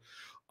it. But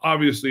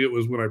obviously, it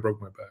was when I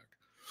broke my back.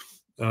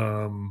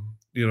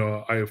 You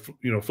know, I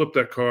flipped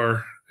that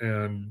car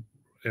and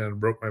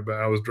broke my back.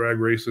 I was drag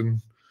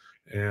racing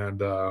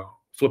and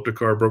flipped a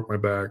car, broke my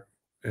back,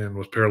 and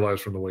was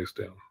paralyzed from the waist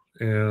down.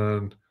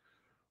 And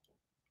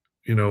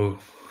you know,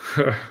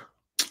 that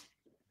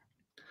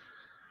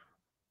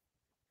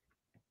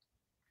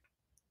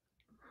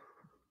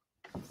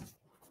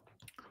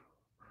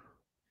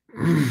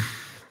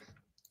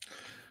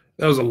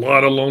was a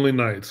lot of lonely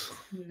nights.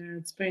 Yeah,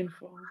 it's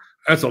painful.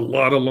 That's a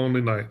lot of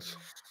lonely nights.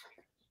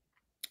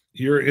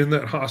 You're in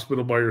that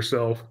hospital by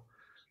yourself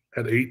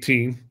at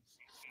 18,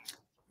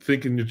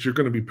 thinking that you're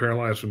going to be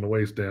paralyzed from the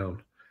waist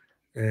down.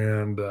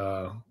 And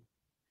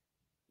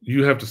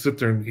you have to sit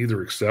there and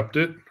either accept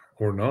it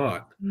or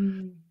not.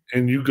 Mm.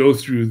 And you go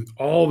through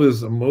all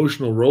this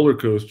emotional roller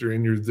coaster,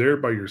 and you're there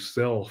by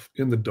yourself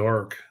in the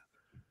dark,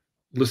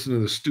 listening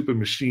to the stupid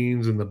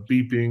machines and the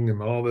beeping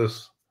and all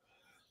this.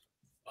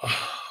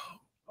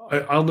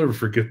 I'll never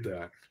forget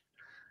that.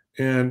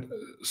 And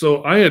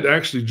so I had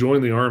actually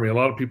joined the Army. A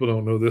lot of people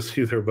don't know this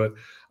either, but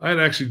I had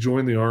actually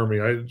joined the Army.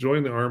 I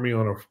joined the Army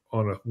on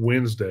a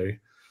Wednesday,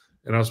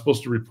 and I was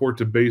supposed to report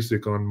to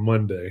basic on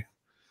Monday.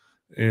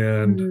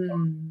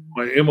 And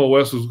my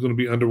MOS was going to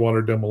be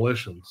underwater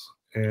demolitions.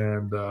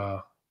 And I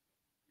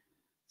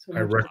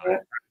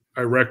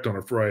wrecked on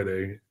a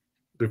Friday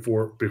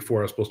before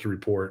I was supposed to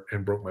report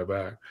and broke my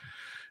back.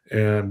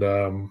 And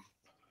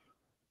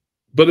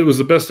but it was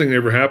the best thing that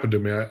ever happened to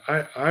me.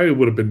 I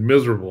would have been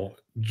miserable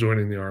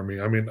joining the Army.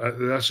 I mean,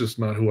 that's just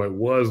not who I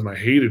was, and I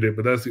hated it,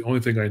 but that's the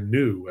only thing I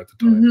knew at the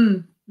time.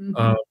 Mm-hmm.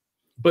 Mm-hmm.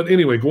 But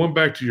anyway, going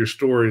back to your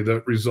story,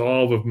 that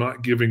resolve of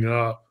not giving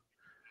up.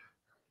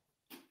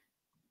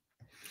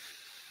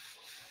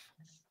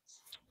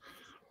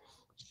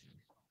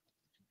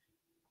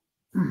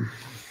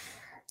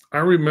 I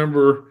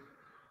remember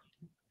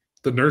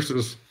the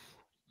nurses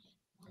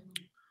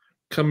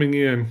coming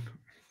in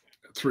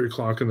at 3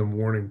 o'clock in the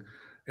morning,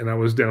 and I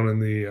was down in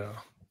the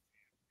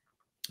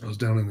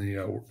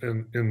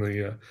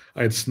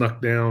I had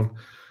snuck down,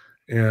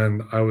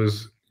 and I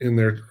was in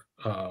there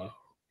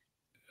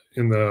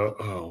in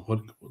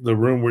the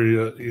room where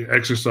you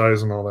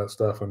exercise and all that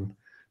stuff, and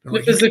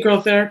the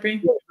physical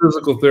therapy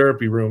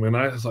room. And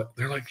I was like,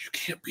 they're like, you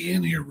can't be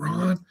in here,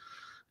 Ron.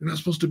 You're not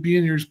supposed to be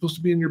in here. You're supposed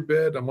to be in your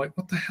bed. I'm like,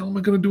 what the hell am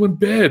I going to do in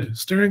bed,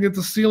 staring at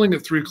the ceiling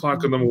at 3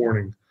 o'clock in the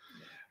morning?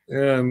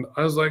 And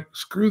I was like,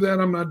 screw that.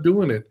 I'm not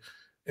doing it.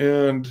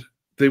 And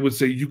they would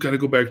say, you got to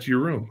go back to your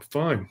room.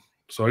 Fine.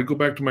 So I go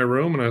back to my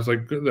room, and I was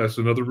like, good,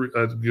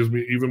 that gives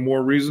me even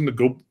more reason to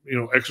go,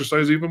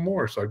 exercise even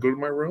more. So I go to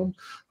my room.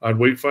 I'd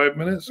wait 5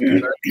 minutes,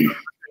 get back in the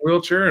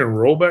wheelchair, and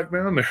roll back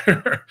down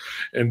there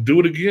and do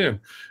it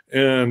again.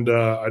 And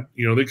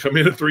they come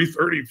in at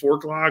 3:30, 4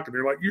 o'clock, and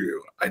they're like,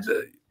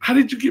 how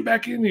did you get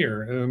back in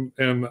here?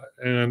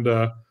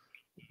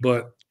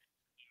 But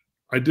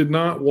I did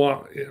not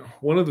walk.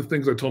 One of the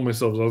things I told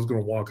myself was I was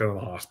going to walk out of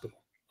the hospital.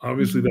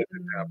 Obviously, that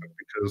didn't happen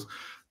because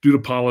due to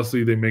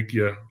policy, they make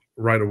you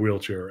ride a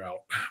wheelchair out.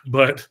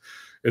 But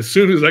as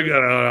soon as I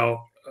got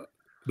out,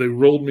 they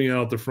rolled me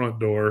out the front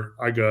door.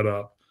 I got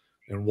up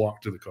and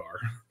walked to the car.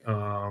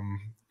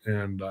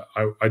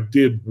 I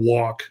did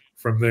walk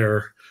from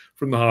the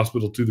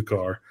hospital to the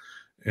car.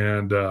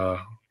 And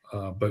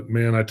but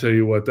man, I tell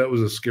you what, that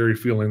was a scary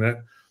feeling.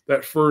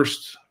 That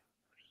first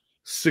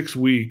 6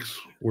 weeks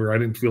where I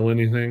didn't feel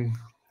anything,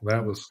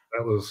 That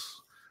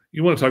was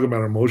you want to talk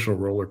about an emotional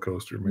roller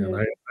coaster, man.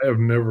 Yeah. I have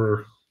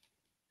never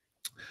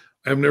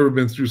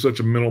been through such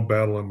a mental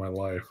battle in my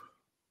life.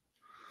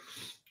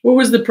 What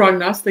was the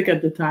prognostic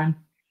at the time?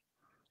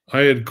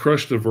 I had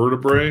crushed a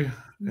vertebrae,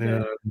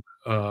 Okay.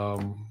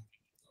 and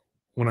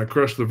when I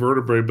crushed the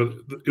vertebrae, but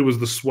it was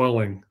the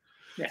swelling,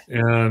 Yeah.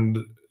 and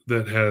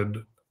that had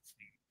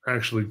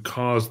actually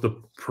caused the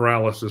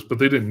paralysis, but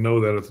they didn't know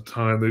that at the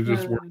time. They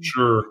just weren't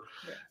sure.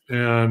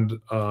 Yeah. And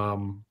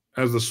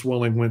as the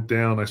swelling went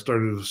down, I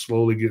started to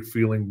slowly get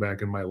feeling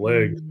back in my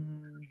legs.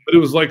 But it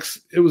was like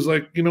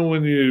you know,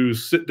 when you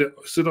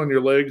sit on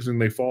your legs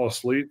and they fall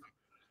asleep.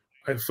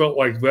 I felt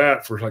like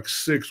that for like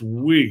 6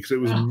 weeks. It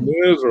was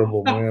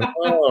miserable, man.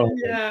 Oh,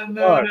 yeah,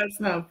 no,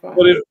 that's not fun.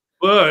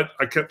 But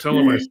I kept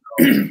telling myself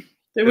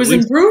there was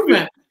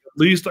improvement. At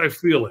least I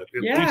feel it.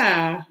 At least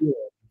Yeah. I feel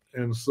it.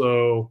 And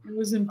so it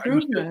was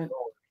improvement.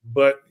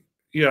 But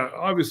yeah,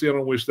 obviously I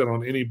don't wish that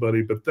on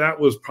anybody, but that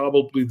was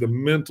probably the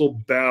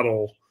mental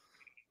battle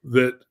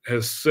that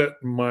has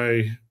set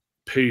my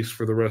pace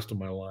for the rest of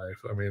my life.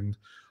 I mean,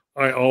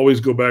 I always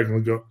go back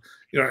and go,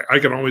 you know, I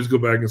can always go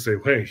back and say,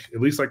 hey,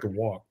 at least I can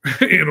walk.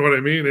 You know what I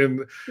mean?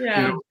 And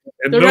yeah, you know,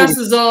 and the rest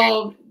is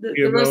all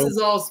the rest is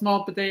all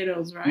small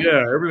potatoes, right?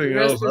 Yeah, everything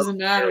else else doesn't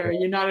matter.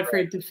 You're not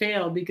afraid to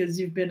fail because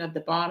you've been at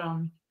the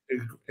bottom.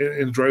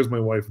 It drives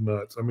my wife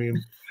nuts. I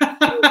mean,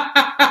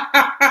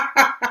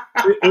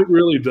 it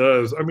really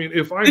does. I mean,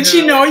 if I did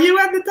she know you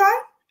at the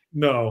time?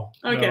 No.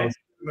 Okay.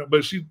 No,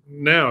 but she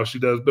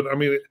does. But I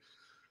mean,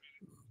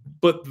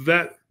 but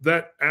that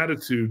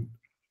attitude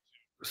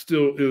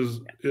still is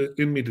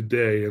in me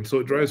today, and so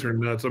it drives her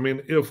nuts. I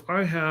mean, if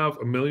I have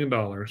 $1 million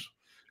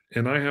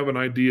and I have an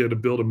idea to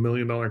build $1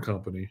 million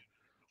company,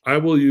 I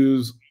will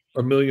use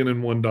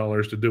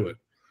 $1,001 to do it.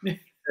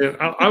 And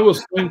I will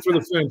swing for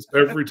the fence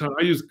every time.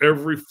 I use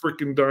every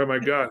freaking dime I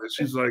got. And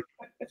she's like,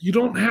 "You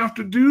don't have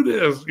to do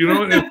this," you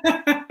know. And,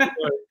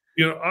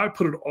 you know, I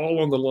put it all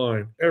on the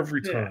line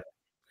every time.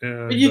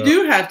 And but you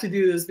do have to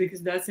do this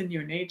because that's in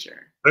your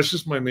nature. That's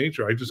just my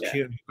nature. I just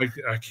can't.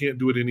 I can't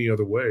do it any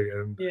other way.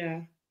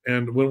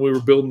 And when we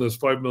were building this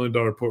 $5 million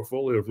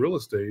portfolio of real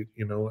estate,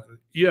 you know,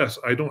 yes,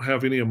 I don't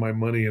have any of my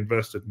money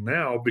invested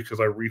now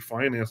because I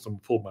refinanced them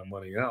and pulled my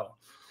money out.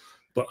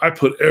 But I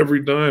put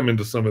every dime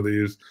into some of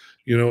these,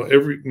 you know,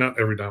 not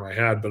every dime I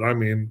had, but I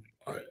mean,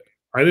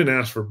 I didn't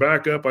ask for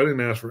backup. I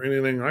didn't ask for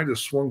anything. I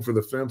just swung for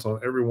the fence on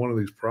every one of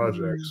these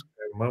projects.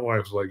 And my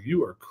wife's like,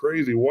 "You are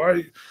crazy.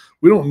 Why?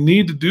 We don't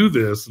need to do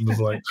this." And it's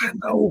like, I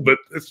know, but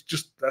that's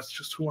just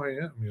who I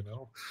am, you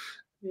know?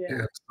 Yeah.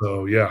 And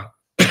so, yeah.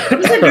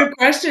 There's a good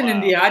question in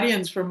the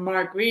audience from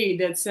Mark Reed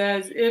that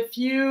says, if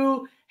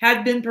you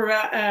had been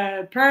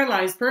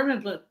paralyzed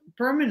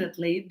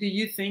permanently, do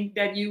you think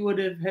that you would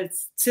have had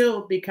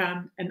still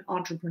become an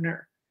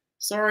entrepreneur?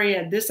 Sorry,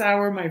 at this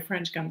hour, my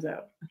French comes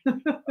out.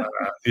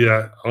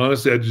 Yeah,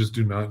 honestly, I just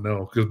do not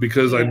know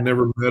because I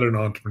never met an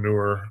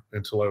entrepreneur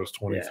until I was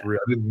 23. I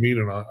didn't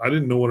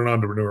know what an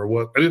entrepreneur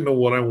was. I didn't know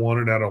what I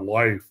wanted out of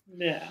life.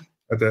 Yeah.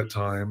 At that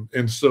time,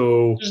 and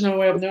so there's no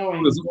way of knowing.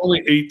 I was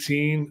only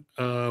 18,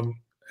 and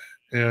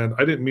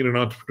I didn't meet an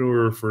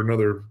entrepreneur for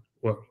another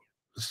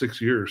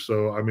 6 years.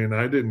 So I mean,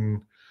 I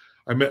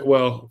met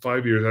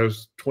 5 years. I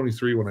was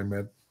 23 when I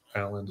met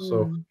Alan.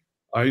 So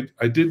I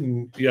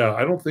didn't. Yeah,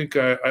 I don't think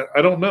I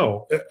don't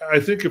know.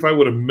 I think if I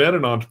would have met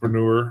an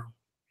entrepreneur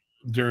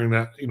during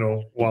that, you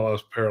know, while I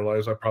was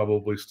paralyzed, I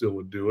probably still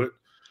would do it.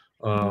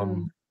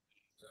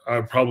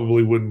 I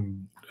probably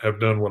wouldn't have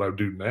done what I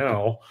do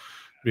now,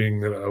 being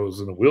that I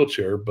was in a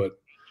wheelchair. But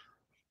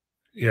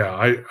yeah,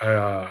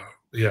 I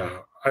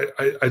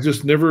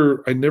just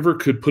never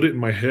could put it in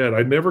my head.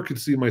 I never could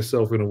see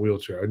myself in a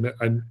wheelchair.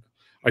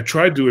 I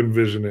tried to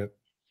envision it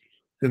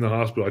in the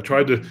hospital. I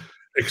tried to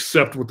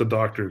accept what the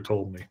doctor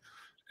told me,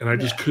 and I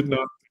just could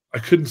not. I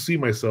couldn't see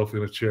myself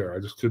in a chair. I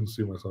just couldn't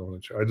see myself in a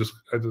chair.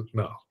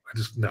 No,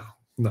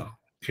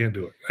 can't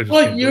do it.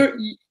 Well,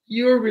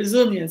 you're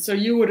resilient, so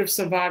you would have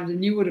survived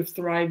and you would have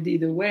thrived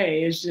either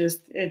way. It's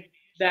just it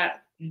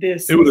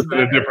would have been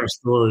a different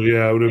story.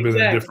 Yeah, it would have been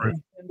a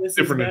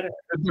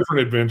different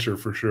adventure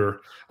for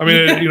sure. I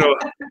mean, you know,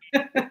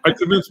 I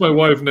convinced my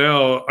wife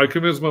now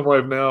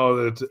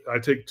that I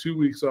take 2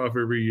 weeks off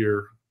every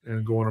year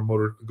and go on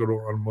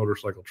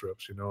motorcycle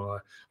trips. You know,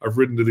 I've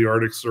ridden to the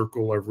Arctic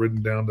Circle. I've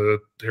ridden down to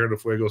Tierra del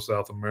Fuego,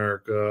 South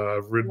America.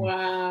 I've ridden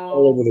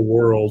all over the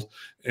world.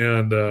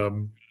 And,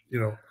 you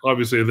know,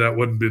 obviously that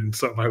wouldn't been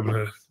something I would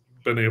have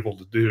been able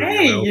to do.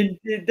 Hey,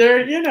 they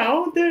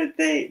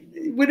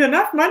with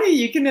enough money,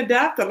 you can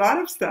adapt a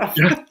lot of stuff.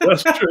 Yeah,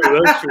 that's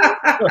true. That's true.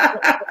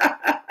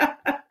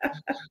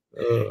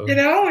 You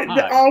know,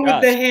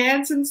 with the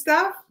hands and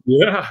stuff.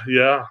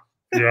 Yeah.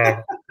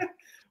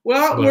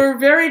 Well, we're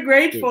very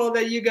grateful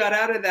that you got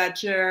out of that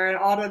chair and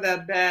out of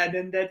that bed,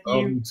 and that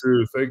you me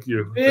too. Thank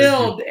you.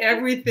 Build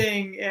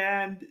everything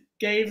and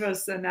gave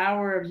us an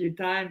hour of your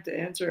time to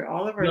answer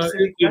all of our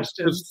silly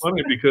questions. It's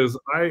funny because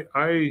I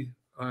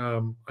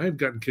had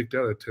gotten kicked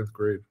out of 10th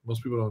grade.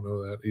 Most people don't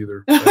know that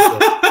either.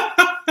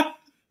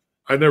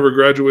 I never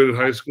graduated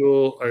high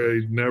school.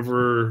 I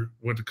never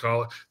went to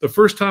college. The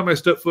first time I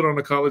stepped foot on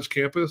a college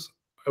campus,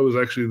 I was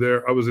actually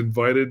there. I was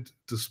invited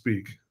to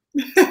speak.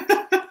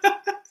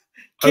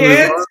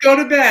 Kids, go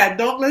to bed.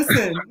 Don't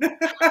listen.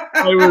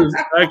 I was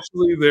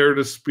actually there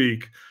to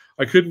speak.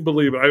 I couldn't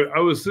believe it. I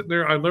was sitting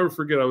there. I'll never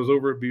forget. I was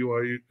over at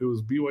BYU. It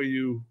was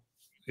BYU.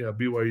 Yeah,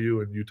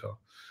 BYU in Utah.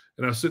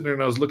 And I was sitting there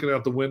and I was looking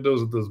out the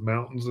windows at those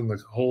mountains and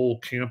the whole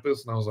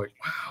campus. And I was like,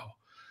 wow.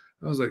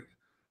 I was like,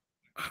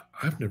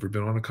 I've never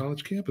been on a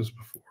college campus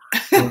before.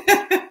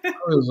 I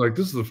was like,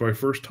 this is my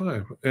first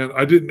time. And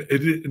I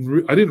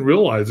didn't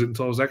realize it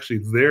until I was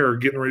actually there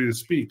getting ready to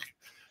speak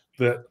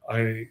that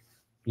I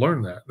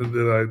learned that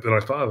I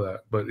thought of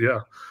that. But yeah.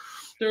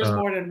 There's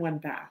more than one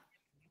path.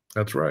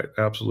 That's right.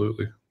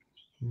 Absolutely.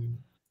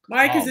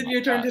 Mike, is it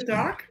your turn to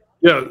talk?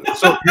 Yeah.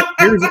 So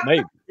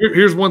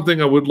here's one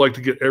thing I would like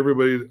to get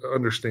everybody to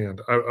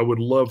understand. I would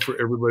love for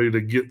everybody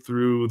to get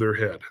through their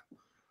head.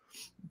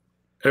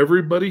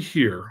 Everybody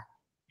here,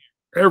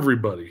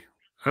 everybody,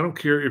 I don't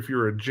care if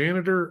you're a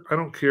janitor. I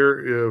don't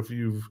care if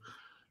you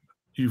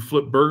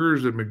flip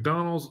burgers at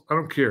McDonald's. I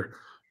don't care.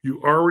 You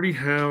already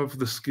have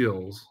the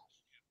skills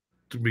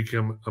to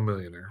become a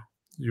millionaire.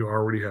 You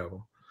already have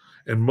them.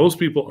 And most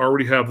people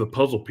already have the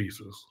puzzle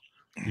pieces.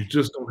 You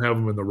just don't have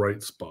them in the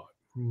right spot.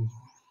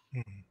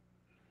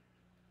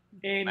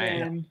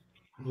 Amen.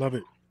 Love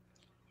it.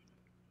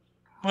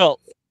 Well,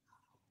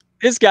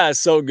 this guy is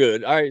so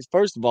good. All right,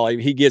 first of all,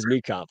 he gives me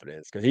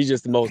confidence because he's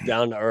just the most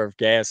down-to-earth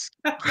gas,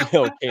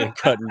 can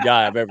cutting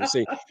guy I've ever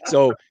seen.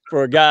 So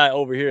for a guy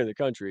over here in the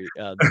country,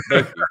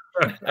 thank you.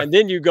 And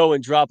then you go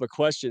and drop a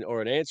question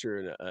or an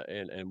answer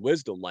and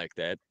wisdom like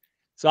that.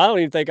 So I don't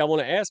even think I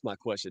want to ask my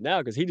question now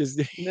because he just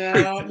leave it,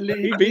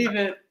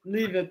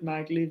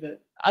 Mike. Leave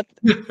it. I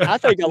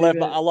think I left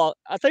my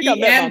I think I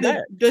met my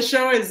match. The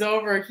show is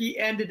over. He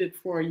ended it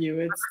for you.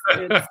 It's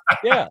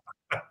yeah.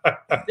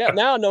 Yeah,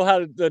 now I know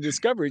how the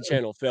Discovery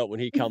Channel felt when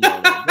he come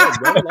on.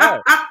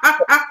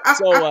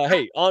 So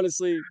hey,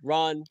 honestly,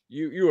 Ron,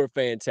 you are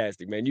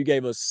fantastic, man. You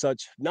gave us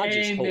such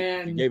just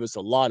hope. You gave us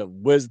a lot of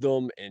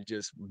wisdom and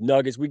just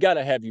nuggets. We got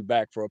to have you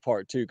back for a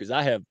part 2 because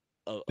I have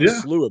a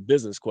slew of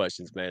business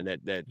questions, man.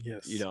 That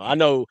yes. I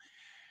know.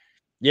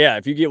 Yeah,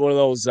 if you get one of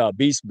those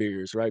Beast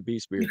beers, right?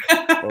 Beast beer.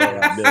 Or,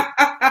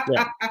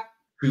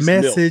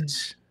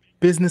 message.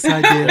 Business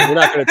idea. Yeah, we're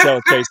not going to tell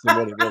Chasen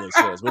what it really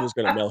says. We're just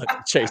going to mail it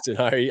to Chasen.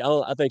 All right.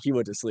 I think he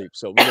went to sleep,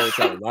 so we won't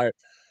tell him. All right.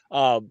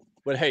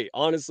 But hey,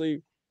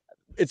 honestly,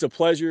 it's a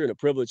pleasure and a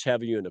privilege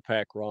having you in the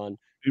pack, Ron.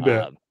 You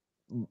bet.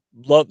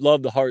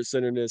 Love the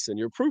heart-centeredness, and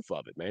you're proof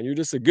of it, man. You're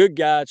just a good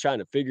guy trying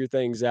to figure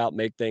things out,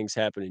 make things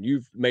happen, and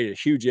you've made a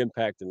huge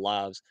impact in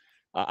lives.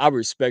 I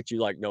respect you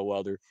like no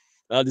other.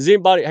 Does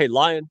anybody? Hey,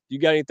 Lion, you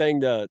got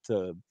anything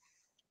to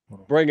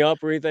bring up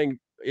or anything,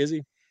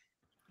 Izzy?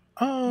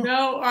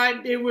 No,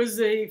 it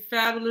was a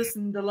fabulous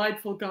and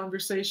delightful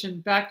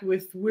conversation packed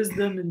with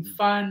wisdom and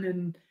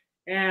fun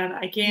and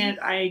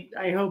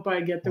I hope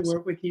I get to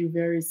work with you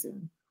very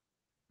soon.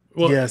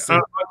 Well, yes.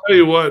 I'll tell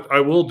you what I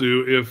will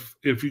do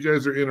if you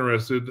guys are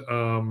interested.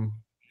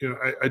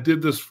 I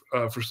did this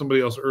for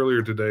somebody else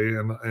earlier today,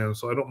 and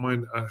so I don't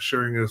mind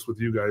sharing this with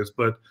you guys.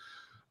 But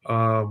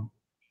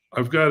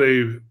I've got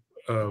a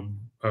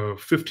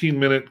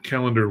 15-minute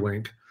calendar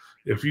link.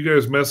 If you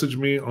guys message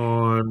me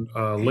on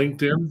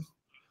LinkedIn,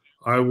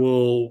 I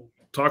will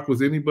talk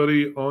with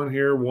anybody on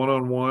here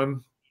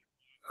one-on-one,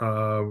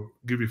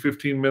 give you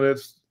 15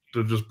 minutes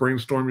to just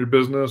brainstorm your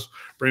business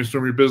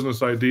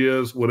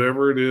ideas,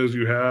 whatever it is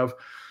you have.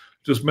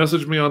 Just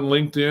message me on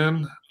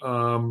LinkedIn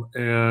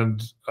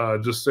and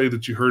just say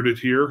that you heard it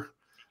here.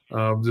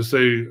 Just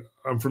say,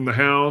 I'm from the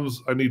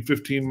Hounds. I need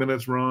 15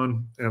 minutes,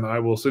 Ron, and I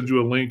will send you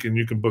a link and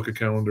you can book a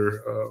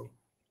calendar.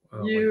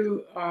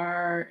 You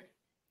are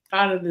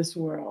out of this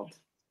world.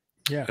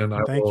 Yeah, and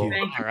thank you.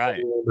 All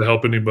right. To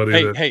help anybody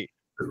that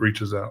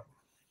reaches out.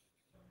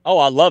 Oh,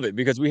 I love it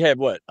because we had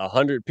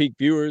 100 peak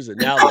viewers, and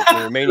now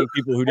the remaining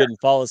people who didn't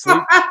fall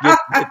asleep get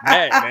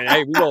mad, man.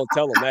 Hey, we won't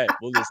tell them that.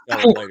 We'll just tell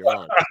them later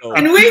on. So,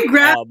 and we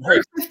grabbed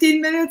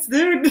 15 minutes,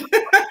 dude.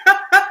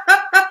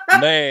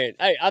 Man,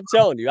 hey, I'm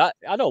telling you,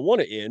 I don't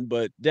want to end,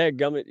 but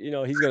dadgummit,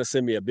 he's gonna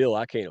send me a bill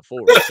I can't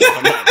afford. So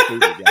I'm not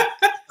included, guys.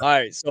 All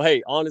right, so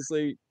hey,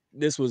 honestly,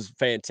 this was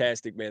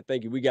fantastic, man.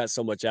 Thank you. We got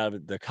so much out of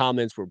it. The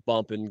comments were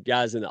bumping.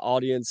 Guys in the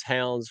audience,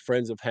 Hounds,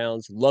 friends of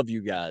Hounds, love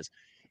you guys.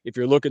 If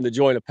you're looking to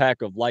join a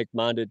pack of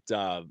like-minded,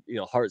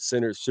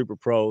 heart-centered super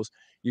pros,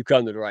 you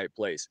come to the right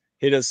place.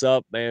 Hit us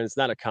up, man. It's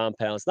not a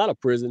compound. It's not a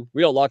prison.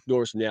 We don't lock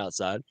doors from the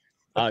outside.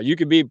 You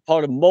can be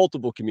part of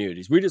multiple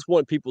communities. We just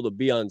want people to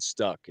be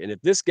unstuck. And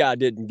if this guy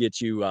didn't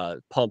get you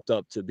pumped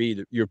up to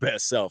be your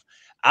best self,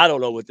 I don't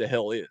know what the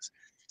hell is.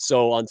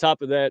 So on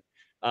top of that,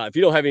 if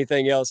you don't have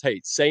anything else, hey,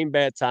 same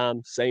bad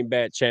time, same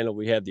bad channel.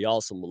 We have the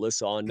awesome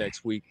Melissa on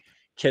next week.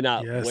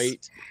 Cannot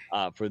wait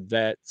for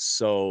that.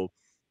 So,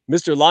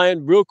 Mr.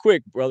 Lion, real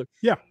quick, brother.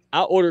 Yeah.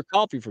 I order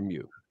coffee from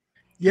you.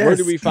 Yes. Where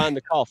do we find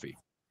the coffee?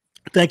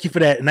 Thank you for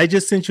that. And I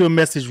just sent you a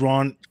message,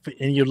 Ron,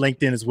 in your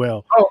LinkedIn as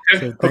well. Oh,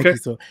 okay. So thank you.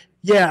 So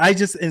Yeah,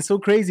 and so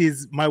crazy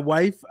is my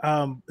wife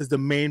is the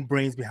main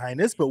brains behind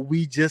this, but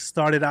we just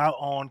started out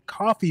on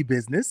coffee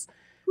business.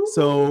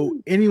 So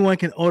anyone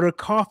can order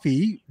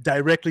coffee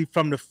directly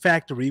from the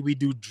factory. We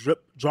do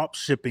drop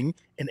shipping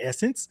in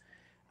essence.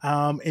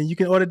 And you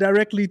can order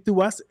directly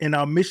through us. And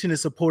our mission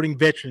is supporting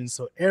veterans.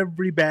 So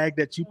every bag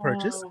that you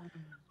purchase,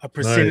 a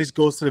percentage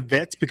goes to the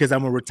vets because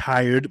I'm a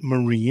retired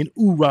Marine.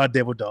 Hoorah,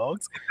 Devil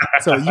Dogs.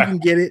 So you can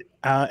get it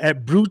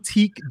at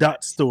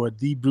boutique.store,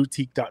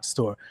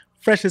 theboutique.store.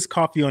 Freshest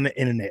coffee on the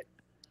internet.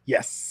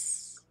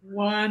 Yes.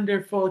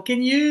 Wonderful.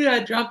 Can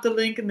you drop the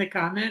link in the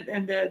comment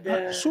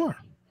and sure.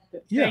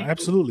 Yeah,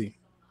 absolutely.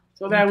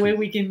 So that way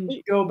we can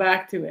go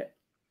back to it.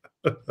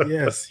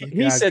 Yes.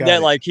 He said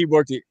that like he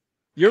worked it.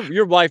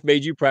 Your wife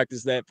made you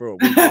practice that for a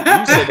week. You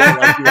said that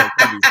like you were on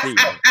QVC.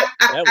 Man.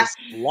 That was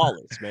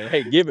flawless, man.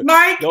 Hey, give it.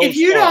 Mike, if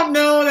you don't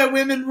know that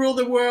women rule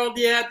the world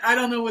yet, I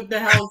don't know what the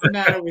hell's the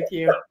matter with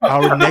you.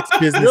 Our next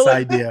business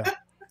idea,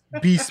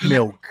 beast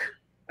milk.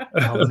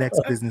 Our next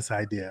business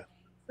idea.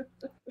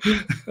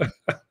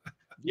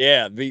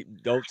 Yeah,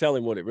 don't tell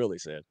him what it really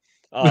said.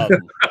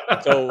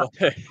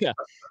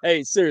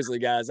 Hey, seriously,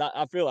 guys,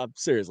 I feel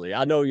seriously.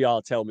 I know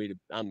y'all tell me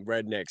I'm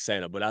redneck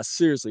Santa, but I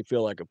seriously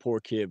feel like a poor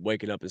kid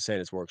waking up in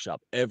Santa's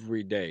workshop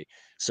every day,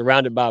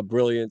 surrounded by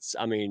brilliance.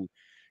 I mean,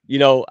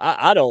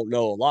 I don't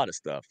know a lot of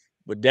stuff,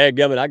 but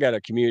dadgummit, I got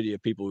a community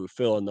of people who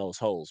fill in those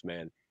holes,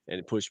 man, and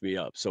it pushed me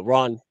up. So,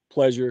 Ron,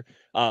 pleasure.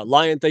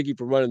 Lion, thank you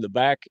for running the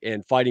back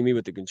and fighting me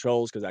with the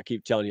controls because I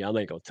keep telling you I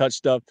ain't gonna touch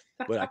stuff,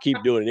 but I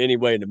keep doing it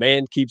anyway, and the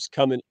man keeps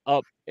coming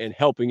up and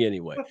helping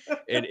anyway.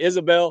 And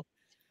Isabel,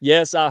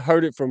 yes, I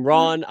heard it from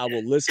Ron. I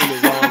will listen to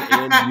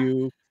Ron and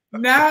you.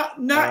 Now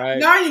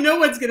you know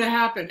what's gonna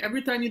happen.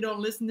 Every time you don't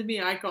listen to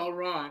me, I call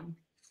Ron,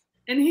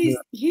 and he's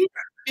a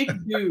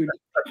big dude.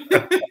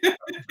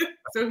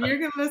 So you're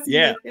gonna listen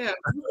to him.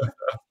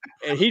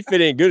 And he fit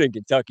in good in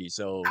Kentucky.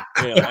 So,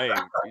 hey,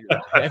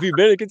 have you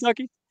been in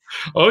Kentucky?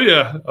 Oh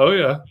yeah.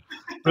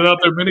 Been out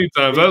there many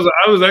times.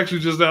 I was actually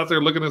just out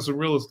there looking at some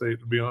real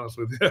estate, to be honest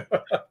with you.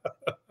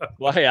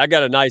 Well, hey, I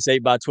got a nice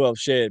 8x12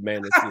 shed,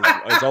 man.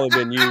 It's only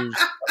been used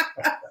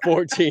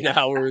 14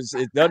 hours.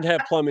 It doesn't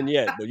have plumbing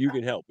yet, but you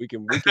can help. We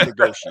can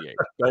negotiate.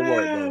 Don't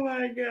worry, bro. Oh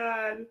my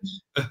God.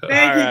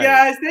 Thank you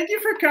guys. Thank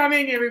you for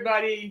coming,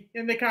 everybody,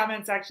 in the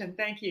comment section.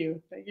 Thank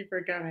you. Thank you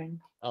for coming.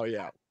 Oh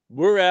yeah.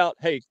 We're out.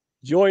 Hey,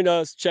 join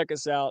us, check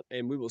us out,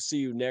 and we will see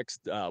you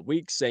next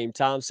week, same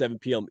time, 7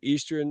 p.m.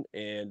 Eastern.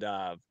 And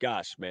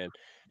gosh, man,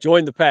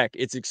 join the pack.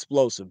 It's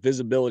explosive.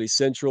 Visibility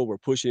Central. We're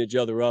pushing each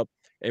other up,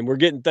 and we're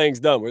getting things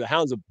done. We're the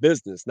hounds of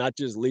business, not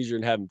just leisure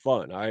and having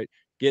fun. All right,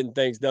 getting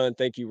things done.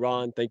 Thank you,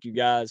 Ron. Thank you,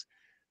 guys.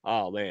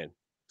 Oh man,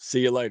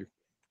 see you later.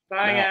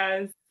 Bye,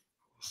 guys.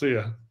 See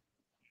ya.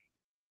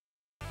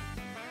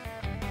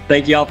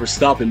 Thank y'all for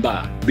stopping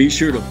by. Be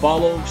sure to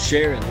follow,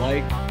 share, and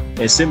like,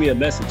 and send me a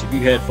message if you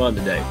had fun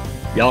today.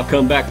 Y'all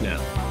come back now.